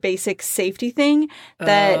very basic safety thing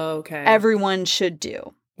that everyone should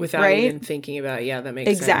do. Without even thinking about it. Yeah, that makes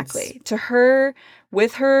sense. Exactly. To her,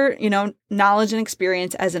 with her, you know, knowledge and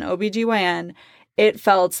experience as an OBGYN, it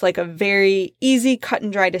felt like a very easy cut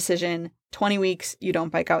and dry decision. 20 weeks, you don't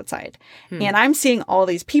bike outside. And I'm seeing all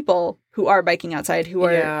these people who are biking outside, who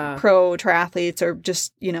are pro triathletes or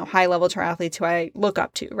just, you know, high level triathletes who I look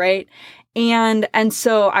up to, right? And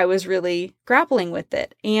so I was really grappling with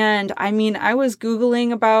it. And I mean, I was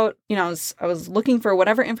Googling about, you know, I was looking for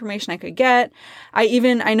whatever information I could get.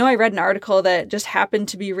 I know I read an article that just happened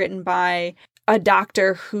to be written by a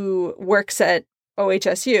doctor who works at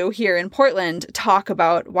OHSU here in Portland talk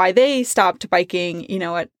about why they stopped biking, you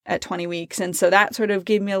know, at 20 weeks. And so that sort of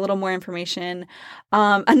gave me a little more information.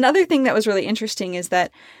 Another thing that was really interesting is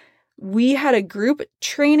that we had a group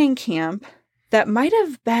training camp that might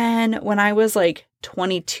have been when I was like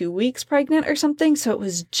 22 weeks pregnant or something. So it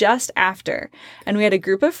was just after. And we had a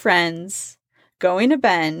group of friends going to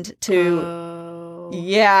Bend to,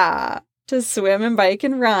 to swim and bike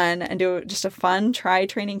and run and do just a fun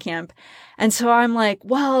training camp. And so I'm like,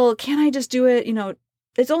 well, can't I just do it? You know,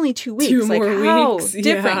 it's only 2 weeks. 2 like, more how weeks.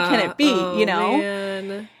 different can it be? You know?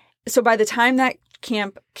 Man. So by the time that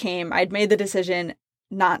camp came, I'd made the decision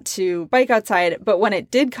not to bike outside. But when it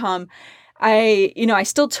did come, I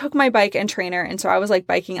still took my bike and trainer. And so I was like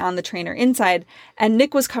biking on the trainer inside. And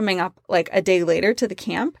Nick was coming up like a day later to the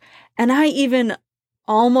camp. And I even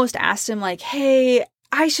almost asked him like, hey,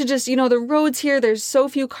 I should just, you know, the roads here, there's so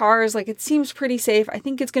few cars, like it seems pretty safe. I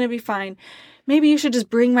think it's going to be fine. Maybe you should just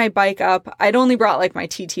bring my bike up. I'd only brought like my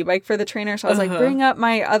TT bike for the trainer. So I was like, bring up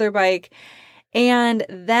my other bike. And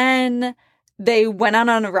then they went out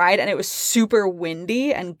on a ride and it was super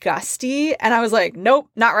windy and gusty. And I was like, nope,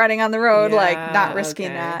 not riding on the road, like not risking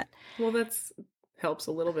that. Well, that's helps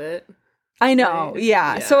a little bit. I know. Right?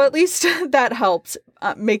 Yeah. So at least that helped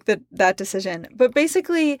make that decision. But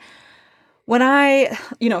basically, when I,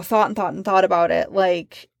 thought about it,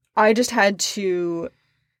 like, I just had to,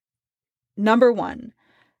 number one,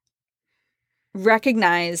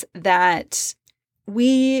 recognize that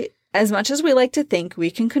as much as we like to think we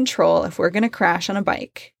can control if we're going to crash on a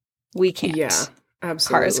bike, we can't. Yeah,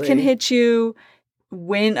 absolutely. Cars can hit you.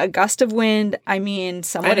 A gust of wind. I mean,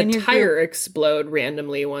 someone in your tire group explode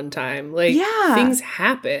randomly one time. Like, yeah, things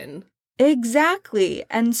happen. Exactly.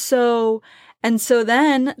 And so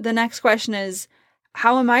then the next question is,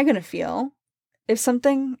 how am I going to feel if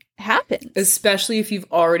something happens? Especially if you've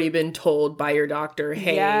already been told by your doctor,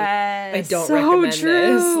 hey, yes, I don't recommend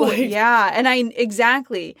this. Like, yeah. And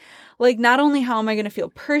exactly. Like, not only how am I going to feel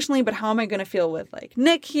personally, but how am I going to feel with like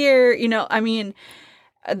Nick here? I mean,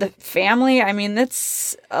 the family, I mean,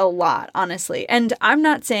 that's a lot, honestly. And I'm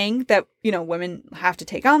not saying that, women have to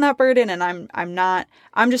take on that burden. And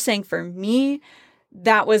I'm just saying for me,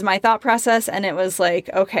 that was my thought process. And it was like,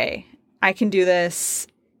 okay, I can do this.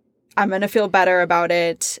 I'm going to feel better about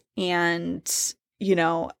it. And,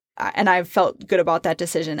 and I felt good about that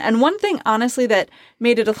decision. And one thing, honestly, that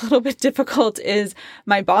made it a little bit difficult is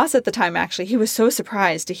my boss at the time, actually, he was so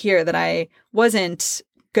surprised to hear that I wasn't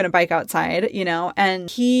going to bike outside, and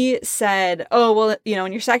he said, oh, well,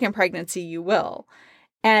 in your second pregnancy, you will.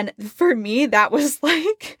 And for me, that was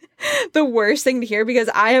like the worst thing to hear, because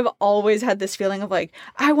I have always had this feeling of like,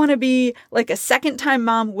 I want to be like a second time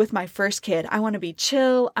mom with my first kid. I want to be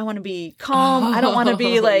chill. I want to be calm. I don't want to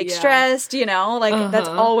be like stressed, that's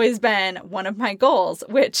always been one of my goals,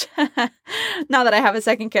 which now that I have a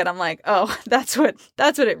second kid, I'm like, oh, that's what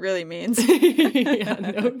it really means. Yeah,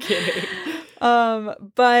 no kidding.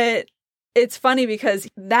 But it's funny because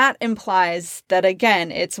that implies that,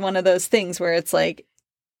 again, it's one of those things where it's like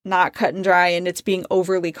not cut and dry and it's being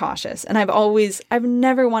overly cautious. And I've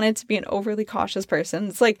never wanted to be an overly cautious person.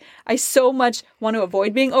 It's like, I so much want to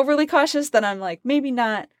avoid being overly cautious that I'm like, maybe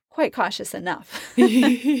not quite cautious enough.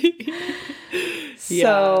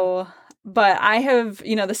 So, but I have,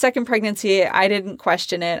 the second pregnancy, I didn't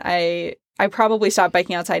question it. I probably stopped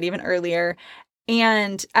biking outside even earlier.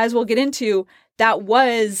 And as we'll get into, that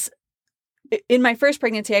was in my first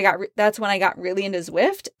pregnancy, that's when I got really into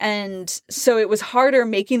Zwift. And so it was harder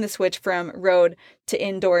making the switch from road to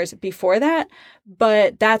indoors before that.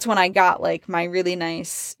 But that's when I got like my really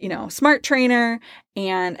nice, smart trainer.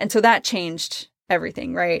 And so that changed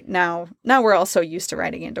everything, right? Now we're all so used to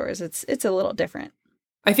riding indoors. It's a little different.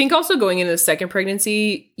 I think also going into the second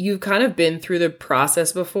pregnancy, you've kind of been through the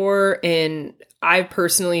process before. And I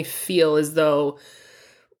personally feel as though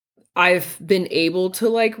I've been able to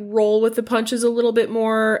like roll with the punches a little bit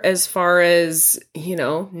more as far as,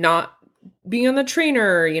 not being on the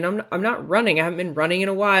trainer, I'm not running. I haven't been running in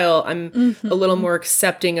a while. I'm a little more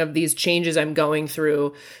accepting of these changes I'm going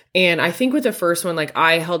through. And I think with the first one, like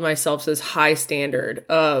I held myself to this high standard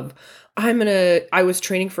of I was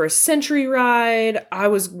training for a century ride. I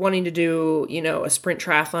was wanting to do, a sprint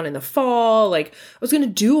triathlon in the fall. Like I was going to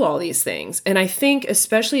do all these things. And I think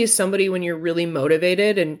especially as somebody, when you're really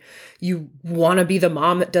motivated and you want to be the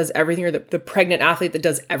mom that does everything, or the pregnant athlete that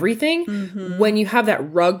does everything, when you have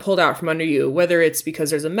that rug pulled out from under you, whether it's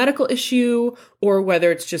because there's a medical issue or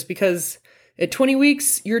whether it's just because at 20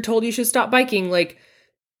 weeks, you're told you should stop biking, like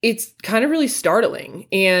it's kind of really startling.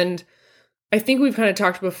 And I think we've kind of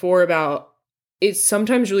talked before about it's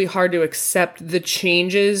sometimes really hard to accept the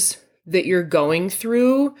changes that you're going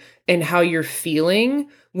through and how you're feeling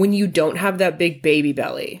when you don't have that big baby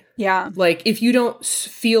belly. Yeah. Like if you don't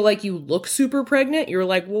feel like you look super pregnant, you're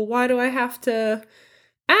like, well, why do I have to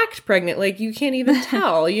act pregnant? Like you can't even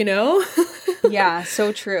tell, Yeah,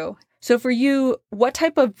 so true. So for you, what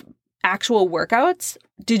type of actual workouts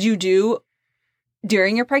did you do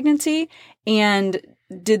during your pregnancy? And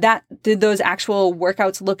did those actual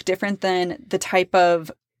workouts look different than the type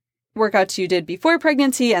of workouts you did before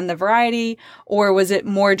pregnancy and the variety? Or was it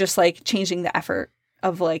more just like changing the effort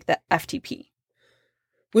of like the FTP?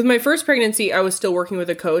 With my first pregnancy, I was still working with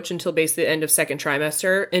a coach until basically the end of second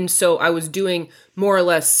trimester. And so I was doing more or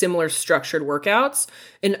less similar structured workouts.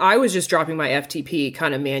 And I was just dropping my FTP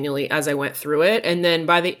kind of manually as I went through it. And then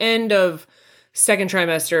by the end of second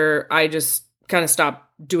trimester, I just kind of stopped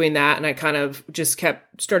doing that. And I kind of just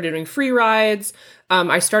started doing free rides.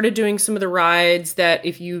 I started doing some of the rides that,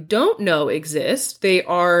 if you don't know exist, they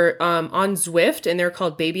are on Zwift and they're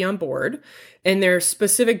called Baby on Board. And they're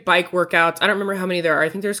specific bike workouts. I don't remember how many there are. I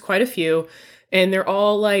think there's quite a few. And they're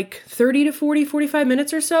all like 30 to 40, 45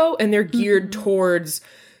 minutes or so. And they're geared towards,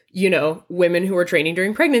 women who are training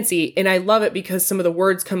during pregnancy. And I love it because some of the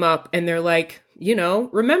words come up and they're like,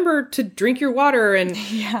 remember to drink your water and,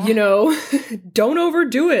 don't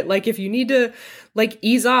overdo it. Like if you need to like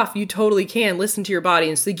ease off, you totally can listen to your body.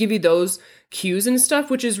 And so they give you those cues and stuff,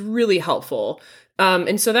 which is really helpful.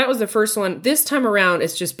 And so that was the first one. This time around,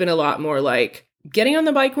 it's just been a lot more like getting on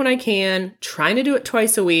the bike when I can, trying to do it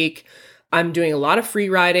twice a week. I'm doing a lot of free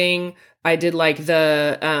riding. I did like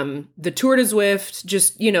the Tour de Zwift,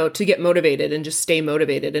 just, to get motivated and just stay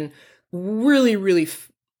motivated and really, really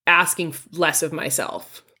asking less of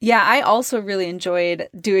myself. Yeah, I also really enjoyed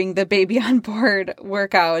doing the baby on board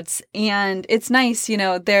workouts, and it's nice,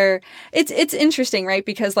 it's interesting, right?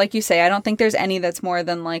 Because like you say, I don't think there's any that's more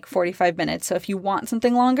than like 45 minutes. So if you want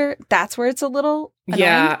something longer, that's where it's a little annoying.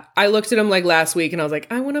 Yeah, I looked at them like last week and I was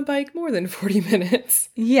like, I want to bike more than 40 minutes.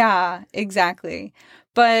 Yeah, exactly.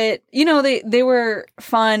 But, they were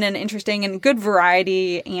fun and interesting and good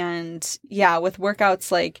variety. And yeah, with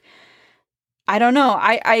workouts, like, I don't know,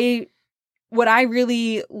 what I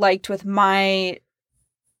really liked with my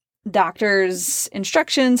doctor's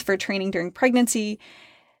instructions for training during pregnancy,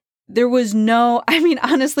 there was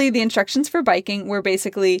honestly, the instructions for biking were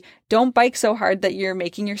basically don't bike so hard that you're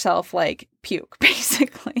making yourself like puke,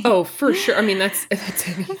 basically. Oh, for sure. I mean, that's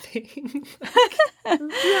anything.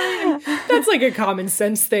 That's like a common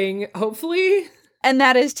sense thing, hopefully. And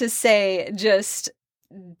that is to say, just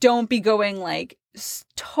don't be going like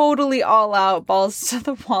totally all out, balls to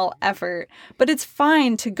the wall effort, but it's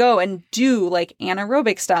fine to go and do like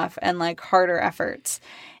anaerobic stuff and like harder efforts.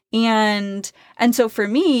 And so for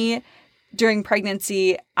me during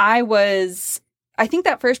pregnancy, I think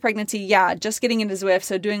that first pregnancy, just getting into Zwift.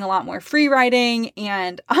 So doing a lot more free riding,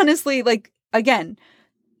 and honestly, like, again,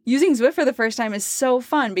 using Zwift for the first time is so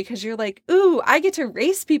fun because you're like, ooh, I get to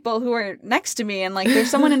race people who are next to me, and like there's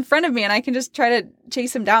someone in front of me and I can just try to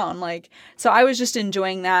chase him down. Like, so I was just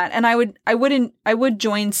enjoying that. And I would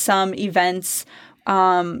join some events,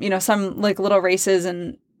 some like little races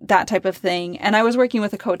and that type of thing. And I was working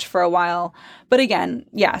with a coach for a while, but again,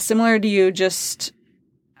 similar to you, just,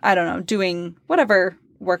 I don't know, doing whatever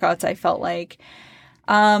workouts I felt like.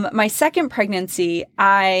 My second pregnancy,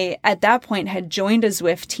 I, at that point, had joined a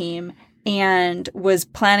Zwift team and was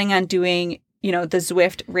planning on doing, the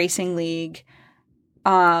Zwift Racing League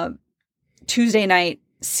Tuesday night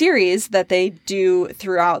series that they do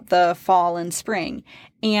throughout the fall and spring.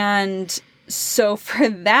 And so for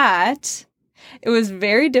that, it was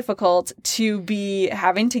very difficult to be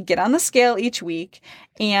having to get on the scale each week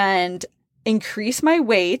and increase my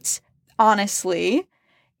weight, honestly,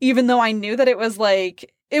 even though I knew that it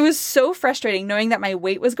was so frustrating knowing that my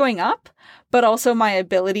weight was going up, but also my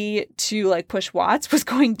ability to like push watts was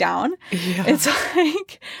going down. Yeah. It's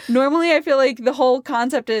like, normally I feel like the whole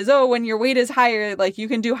concept is, when your weight is higher, like you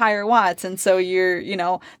can do higher watts. And so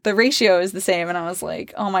the ratio is the same. And I was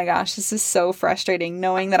like, oh my gosh, this is so frustrating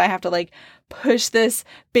knowing that I have to like push this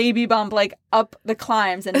baby bump like up the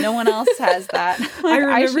climbs and no one else has that. Like,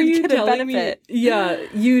 I remember you get a telling benefit. Me,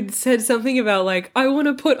 you'd said something about like, I want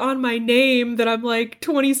to put on my name that I'm like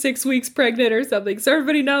 26 weeks pregnant or something. So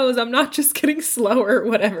everybody knows I'm not just getting slower,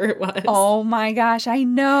 whatever it was. Oh my gosh, I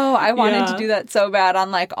know. I wanted to do that so bad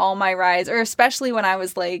on like all my rides, or especially when I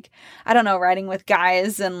was like, I don't know, riding with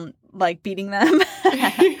guys and like beating them.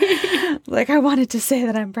 Like I wanted to say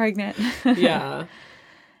that I'm pregnant. Yeah.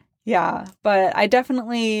 Yeah, but I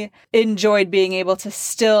definitely enjoyed being able to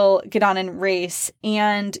still get on and race.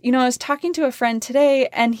 And, I was talking to a friend today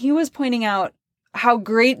and he was pointing out how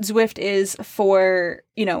great Zwift is for,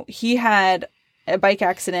 he had a bike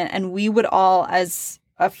accident and we would all, as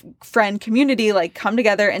a friend community, like come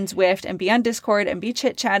together and Zwift and be on Discord and be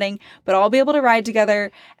chit-chatting, but all be able to ride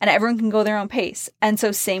together and everyone can go their own pace. And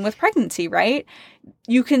so same with pregnancy, right?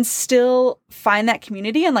 You can still find that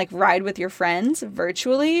community and like ride with your friends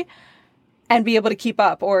virtually and be able to keep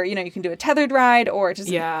up. Or, you can do a tethered ride, or it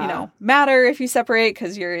doesn't, matter if you separate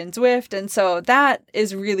because you're in Zwift. And so that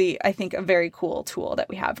is really, I think, a very cool tool that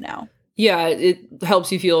we have now. Yeah, it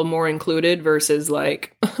helps you feel more included versus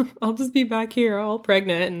like, I'll just be back here all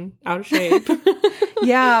pregnant and out of shape.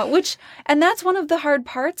 Yeah, and that's one of the hard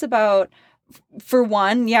parts about, for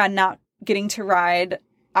one, not getting to ride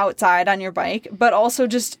outside on your bike, but also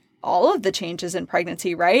just all of the changes in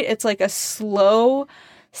pregnancy, right? It's like a slow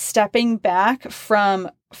stepping back from,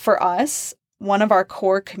 for us, one of our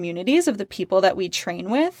core communities of the people that we train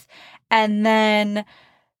with. And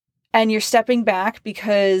you're stepping back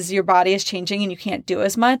because your body is changing and you can't do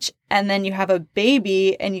as much. And then you have a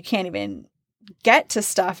baby and you can't even get to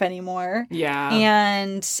stuff anymore. Yeah.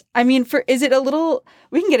 And I mean,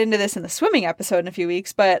 we can get into this in the swimming episode in a few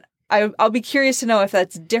weeks, but I'll be curious to know if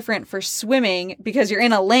that's different for swimming because you're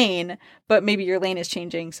in a lane, but maybe your lane is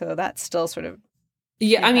changing. So that's still sort of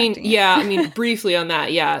Yeah, impacting it. I mean, briefly on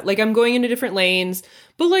that, yeah. Like, I'm going into different lanes,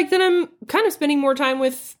 but, like, then I'm kind of spending more time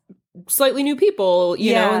with slightly new people,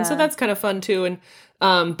 you know, and so that's kind of fun, too. And,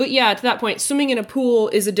 but yeah, to that point, swimming in a pool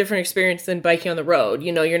is a different experience than biking on the road.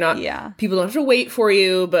 You know, you're not, people don't have to wait for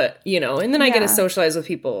you, but, you know, and then I get to socialize with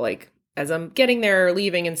people, like, as I'm getting there or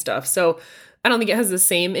leaving and stuff. So I don't think it has the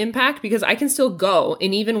same impact because I can still go.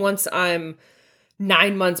 And even once I'm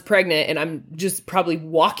 9 months pregnant and I'm just probably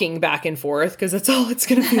walking back and forth because that's all it's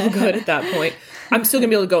going to feel good at that point, I'm still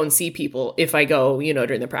going to be able to go and see people if I go, you know,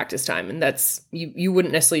 during the practice time. And that's, you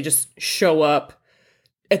wouldn't necessarily just show up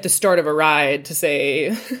at the start of a ride to say,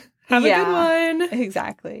 have a good one.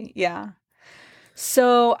 Exactly. Yeah.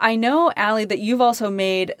 So I know, Allie, that you've also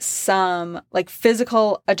made some like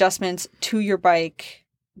physical adjustments to your bike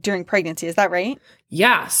during pregnancy. Is that right?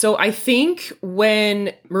 Yeah. So I think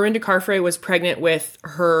when Miranda Carfrey was pregnant with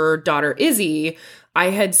her daughter, Izzy,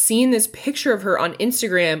 I had seen this picture of her on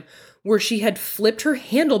Instagram where she had flipped her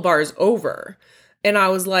handlebars over. And I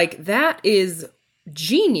was like, that is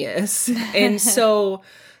genius. And so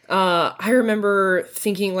I remember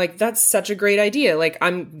thinking like, that's such a great idea. Like,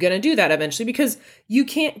 I'm going to do that eventually because you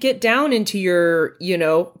can't get down into your, you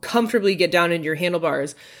know, comfortably get down into your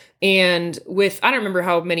handlebars. And with, I don't remember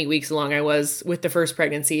how many weeks along I was with the first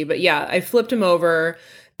pregnancy, but yeah, I flipped him over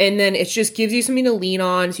and then it just gives you something to lean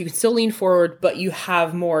on. So you can still lean forward, but you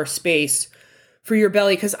have more space for your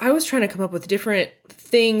belly. Cause I was trying to come up with different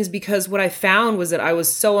things because what I found was that I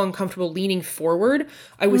was so uncomfortable leaning forward.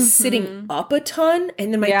 I was sitting up a ton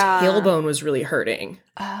and then my tailbone was really hurting.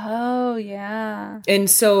 Oh, yeah. And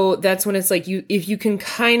so that's when it's like if you can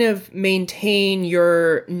kind of maintain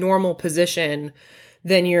your normal position,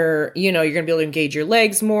 then you're going to be able to engage your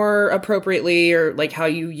legs more appropriately or like how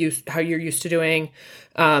you're used to doing.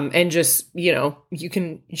 And just, you know, you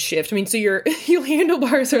can shift. I mean, so your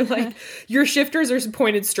handlebars are like, your shifters are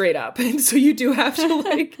pointed straight up. And so you do have to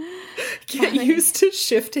like get used to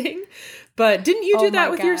shifting. But didn't you do that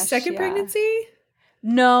with your second pregnancy?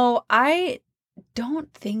 No, I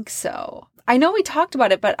don't think so. I know we talked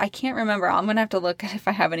about it, but I can't remember. I'm going to have to look at if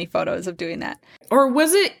I have any photos of doing that. Or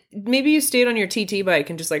was it, maybe you stayed on your TT bike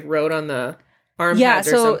and just like rode on the arm pads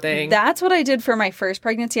or something? Yeah, so that's what I did for my first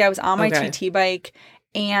pregnancy. I was on my TT bike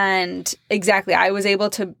and exactly, I was able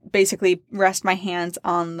to basically rest my hands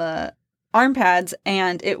on the arm pads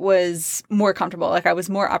and it was more comfortable. Like I was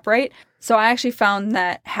more upright. So I actually found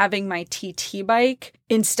that having my TT bike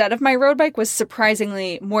instead of my road bike was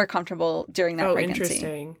surprisingly more comfortable during that pregnancy.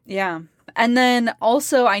 Interesting. Yeah. And then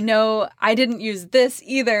also, I know I didn't use this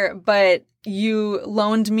either, but you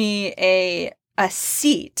loaned me a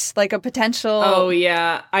seat, like a potential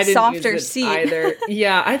I didn't softer use it seat either.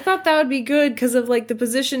 Yeah, I thought that would be good because of like the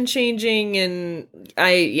position changing and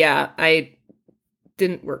I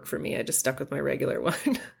didn't work for me. I just stuck with my regular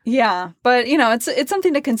one. Yeah, but you know, it's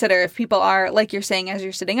something to consider if people are, like you're saying, as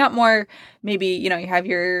you're sitting up more, maybe, you know, you have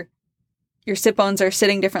your sit bones are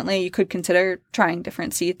sitting differently, you could consider trying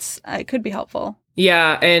different seats. It could be helpful.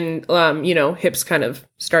 Yeah, and you know, hips kind of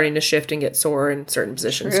starting to shift and get sore in certain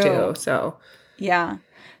positions too. So yeah.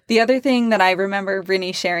 The other thing that I remember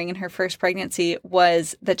Rinny sharing in her first pregnancy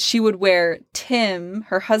was that she would wear Tim,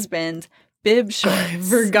 her husband, bib shorts. I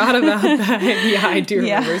forgot about that. Yeah, I do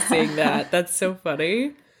remember seeing that. That's so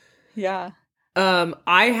funny. Yeah.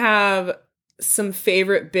 I have some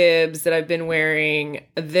favorite bibs that I've been wearing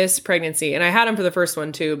this pregnancy. And I had them for the first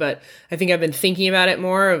one too, but I think I've been thinking about it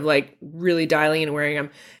more of like really dialing and wearing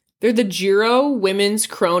them. They're the Giro Women's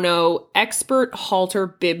Chrono Expert Halter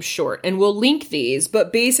Bib Short. And we'll link these,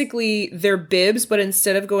 but basically they're bibs, but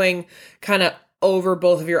instead of going kind of over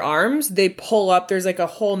both of your arms, they pull up. There's like a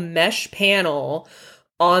whole mesh panel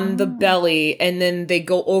on the belly, and then they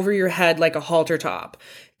go over your head like a halter top.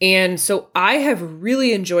 And so I have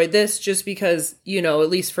really enjoyed this just because, you know, at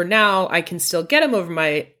least for now, I can still get them over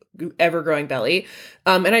my ever-growing belly.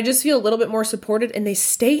 And I just feel a little bit more supported, and they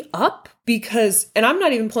stay up because, and I'm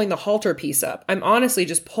not even pulling the halter piece up. I'm honestly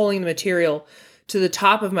just pulling the material to the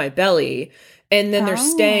top of my belly, and then they're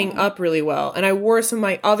staying up really well. And I wore some of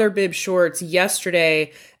my other bib shorts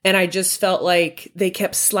yesterday, and I just felt like they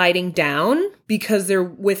kept sliding down because they're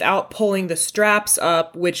without pulling the straps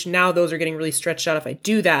up, which now those are getting really stretched out if I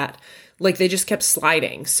do that. Like they just kept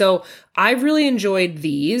sliding. So I've really enjoyed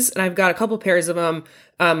these, and I've got a couple pairs of them.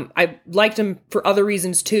 I liked them for other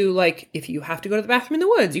reasons too. Like if you have to go to the bathroom in the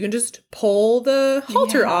woods, you can just pull the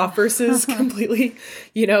halter off versus completely,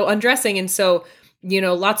 you know, undressing. And so, you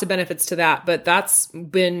know, lots of benefits to that, but that's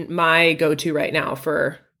been my go-to right now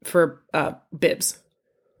for bibs.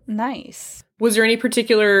 Nice. Was there any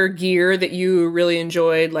particular gear that you really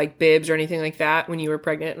enjoyed, like bibs or anything like that when you were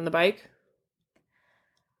pregnant on the bike?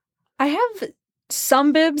 I have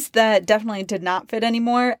some bibs that definitely did not fit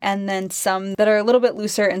anymore, and then some that are a little bit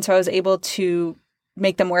looser, and so I was able to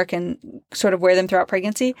make them work and sort of wear them throughout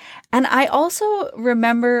pregnancy. And I also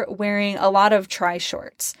remember wearing a lot of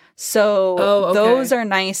tri-shorts. So those are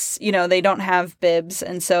nice. They don't have bibs,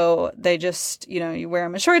 and so they just, you wear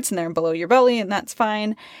them as shorts and they're below your belly, and that's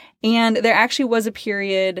fine. And there actually was a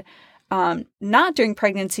period, not during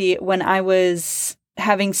pregnancy, when I was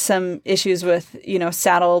having some issues with,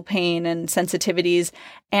 saddle pain and sensitivities.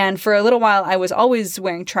 And for a little while, I was always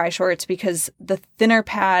wearing tri-shorts because the thinner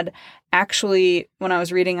pad actually, when I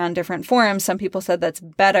was reading on different forums, some people said that's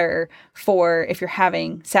better for if you're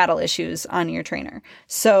having saddle issues on your trainer.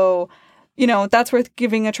 So, that's worth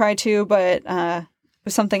giving a try too, but it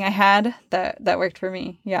was something I had that worked for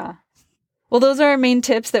me. Yeah. Well, those are our main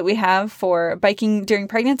tips that we have for biking during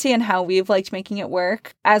pregnancy and how we've liked making it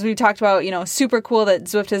work. As we've talked about, super cool that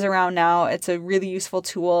Zwift is around now. It's a really useful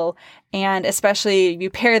tool. And especially you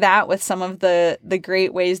pair that with some of the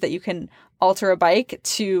great ways that you can alter a bike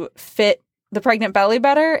to fit the pregnant belly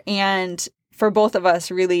better. And for both of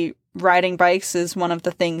us, really riding bikes is one of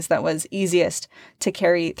the things that was easiest to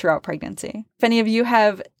carry throughout pregnancy. If any of you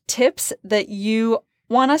have tips that you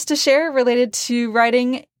want us to share related to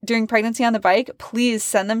riding during pregnancy on the bike, please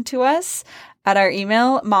send them to us at our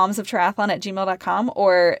email, momsoftriathlon@gmail.com,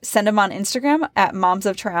 or send them on Instagram at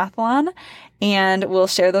momsoftriathlon, and we'll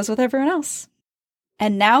share those with everyone else.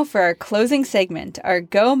 And now for our closing segment, our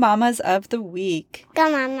Go Mamas of the Week.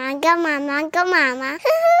 Go Mama, go Mama, go Mama.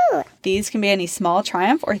 Hoo-hoo. These can be any small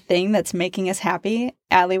triumph or thing that's making us happy.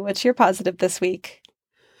 Allie, what's your positive this week?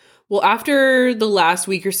 Well, after the last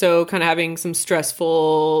week or so, kind of having some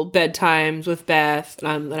stressful bedtimes with Beth that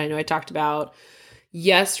I know I talked about,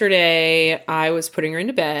 yesterday I was putting her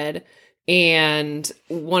into bed, and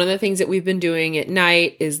one of the things that we've been doing at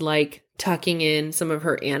night is like tucking in some of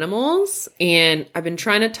her animals, and I've been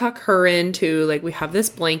trying to tuck her into, like, we have this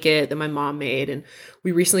blanket that my mom made, and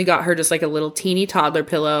we recently got her just like a little teeny toddler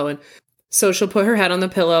pillow, and so she'll put her head on the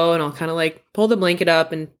pillow, and I'll kind of like pull the blanket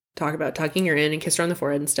up and talk about tucking her in and kiss her on the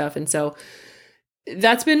forehead and stuff. And so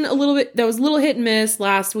that was a little hit and miss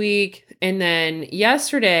last week. And then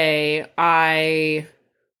yesterday I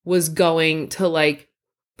was going to like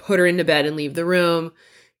put her into bed and leave the room.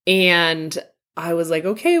 And I was like,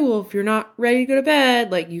 okay, well, if you're not ready to go to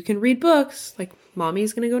bed, like, you can read books, like,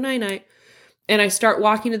 mommy's going to go night night. And I start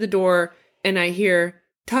walking to the door and I hear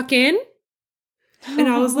tuck in. And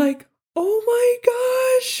I was like, oh my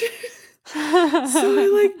gosh. So I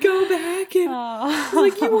like go back and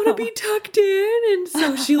like, you want to be tucked in? And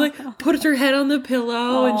so she like puts her head on the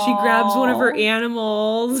pillow and she grabs one of her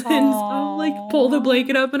animals and so like pull the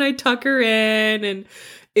blanket up and I tuck her in, and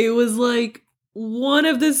it was like one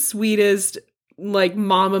of the sweetest like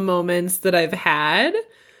mama moments that I've had.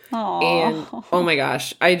 And oh my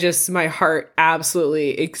gosh, my heart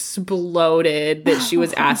absolutely exploded that she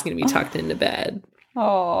was asking to be tucked into bed.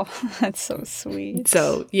 Oh, that's so sweet.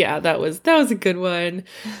 So yeah, that was a good one.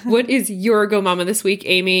 What is your Go Mama this week,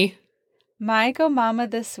 Amy? My Go Mama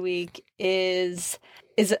this week is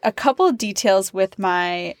a couple of details with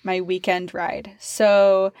my weekend ride.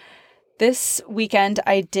 So this weekend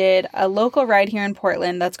I did a local ride here in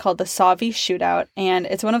Portland that's called the Savi Shootout, and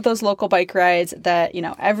it's one of those local bike rides that,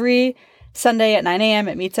 every Sunday at 9 a.m.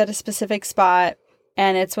 it meets at a specific spot,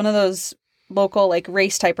 and it's one of those local like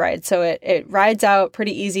race type rides. So it rides out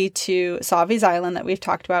pretty easy to Savi's Island that we've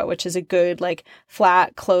talked about, which is a good like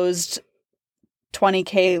flat closed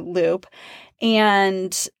 20K loop.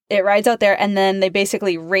 And it rides out there, and then they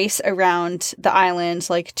basically race around the island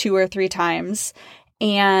like 2 or 3 times.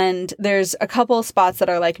 And there's a couple spots that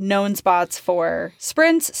are like known spots for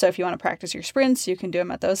sprints. So if you want to practice your sprints, you can do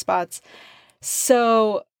them at those spots.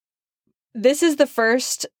 So this is the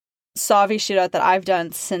first Savi Shootout that I've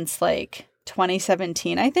done since like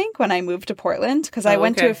 2017, I think, when I moved to Portland, because I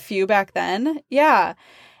went to a few back then. Yeah.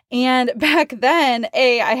 And back then,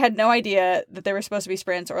 I had no idea that there were supposed to be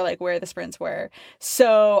sprints or like where the sprints were.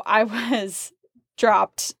 So I was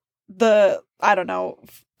dropped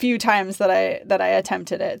few times that I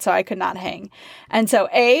attempted it. So I could not hang. And so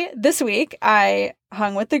this week I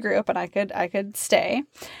hung with the group and I could stay.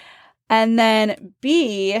 And then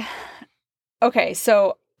B, okay,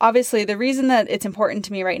 so obviously, the reason that it's important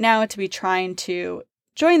to me right now to be trying to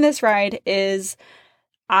join this ride is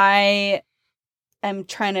I am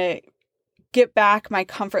trying to get back my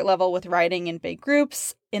comfort level with riding in big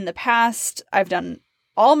groups. In the past, I've done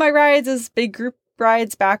all my rides as big group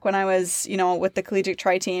rides back when I was, with the collegiate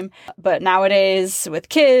tri team. But nowadays, with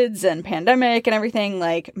kids and pandemic and everything,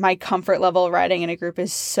 like my comfort level riding in a group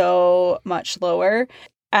is so much lower.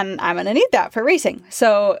 and I'm going to need that for racing.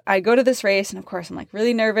 So I go to this race, and of course I'm like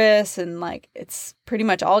really nervous, and like it's pretty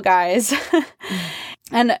much all guys.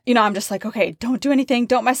 And, you know, I'm just like, okay, don't do anything.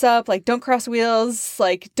 Don't mess up. Like, don't cross wheels.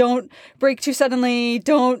 Like, don't brake too suddenly.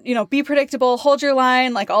 Don't, you know, be predictable. Hold your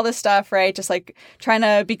line. Like, all this stuff, right? Just like trying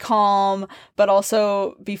to be calm, but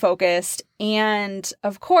also be focused. And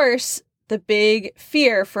of course, the big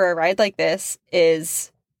fear for a ride like this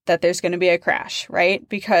is that there's going to be a crash, right?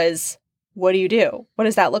 Because what do? What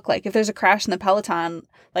does that look like? If there's a crash in the Peloton,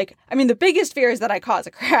 like, I mean, the biggest fear is that I cause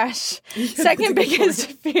a crash. Yeah, second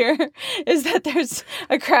biggest fear is that there's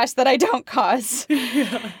a crash that I don't cause.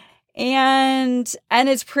 Yeah. And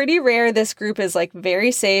it's pretty rare. This group is like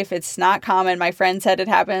very safe. It's not common. My friend said it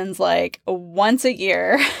happens like once a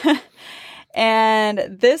year. And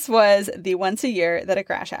this was the once a year that a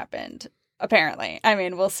crash happened. Apparently. I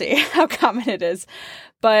mean, we'll see how common it is.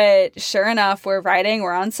 But sure enough, we're riding,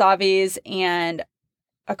 we're on Savi's, and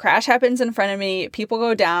a crash happens in front of me. People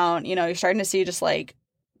go down, you know, you're starting to see just like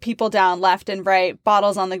people down left and right,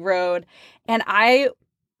 bottles on the road. And I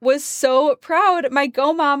was so proud. My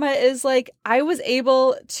Go Mama is like, I was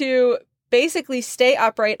able to basically stay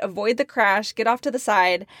upright, avoid the crash, get off to the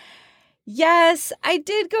side. Yes, I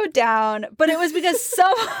did go down, but it was because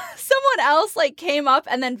someone else like came up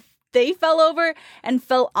and then they fell over and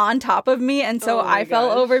fell on top of me. And so I fell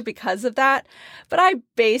over because of that. But I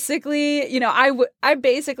basically, you know, I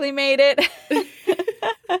basically made it.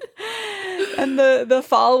 And the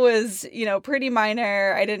fall was, you know, pretty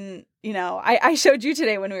minor. I didn't, you know, I showed you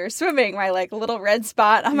today when we were swimming, my like little red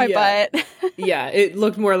spot on my butt. Yeah, it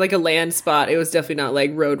looked more like a land spot. It was definitely not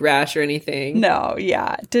like road rash or anything. No,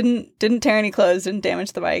 yeah. Didn't tear any clothes, didn't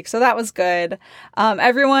damage the bike. So that was good.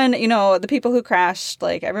 Everyone, you know, the people who crashed,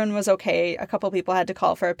 like everyone was okay. A couple people had to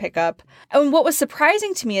call for a pickup. And what was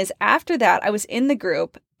surprising to me is after that, I was in the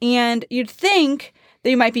group, and you'd think that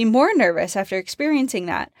you might be more nervous after experiencing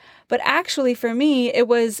that. But actually for me, it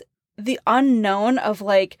was the unknown of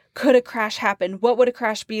like, could a crash happen? What would a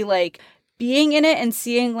crash be like? Being in it and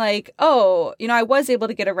seeing like, oh, you know, I was able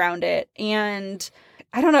to get around it. And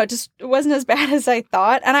I don't know, it wasn't as bad as I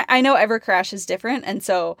thought. And I know every crash is different. And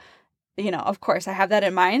so, you know, of course I have that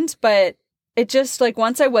in mind. But it just like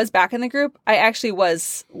once I was back in the group, I actually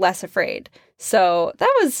was less afraid. So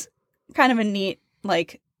that was kind of a neat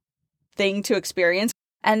like thing to experience.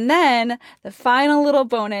 And then the final little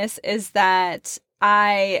bonus is that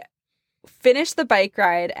I finished the bike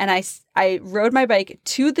ride and I rode my bike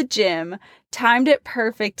to the gym, timed it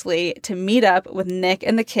perfectly to meet up with Nick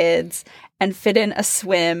and the kids and fit in a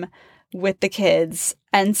swim with the kids.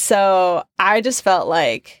 And so I just felt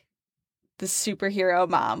like the superhero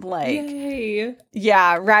mom, like, yay.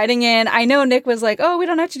 Yeah, riding in. I know Nick was like, oh, we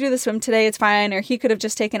don't have to do the swim today. It's fine. Or he could have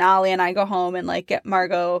just taken Ollie and I go home and like get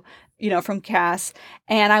Margot, you know, from Cass.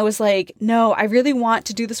 And I was like, no, I really want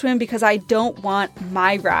to do the swim because I don't want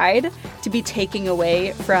my ride to be taking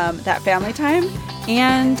away from that family time.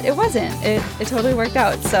 And it wasn't. It totally worked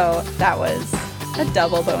out. So that was a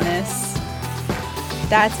double bonus.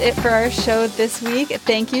 That's it for our show this week.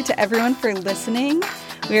 Thank you to everyone for listening.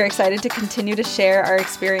 We are excited to continue to share our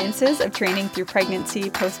experiences of training through pregnancy,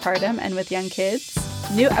 postpartum, and with young kids.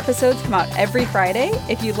 New episodes come out every Friday.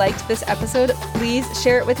 If you liked this episode, please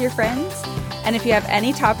share it with your friends. And if you have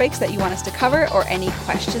any topics that you want us to cover or any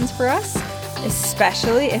questions for us,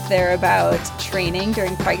 especially if they're about training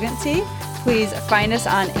during pregnancy, please find us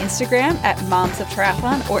on Instagram at Moms of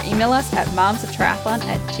Triathlon or email us at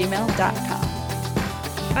momsoftriathlon@gmail.com.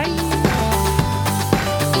 Bye.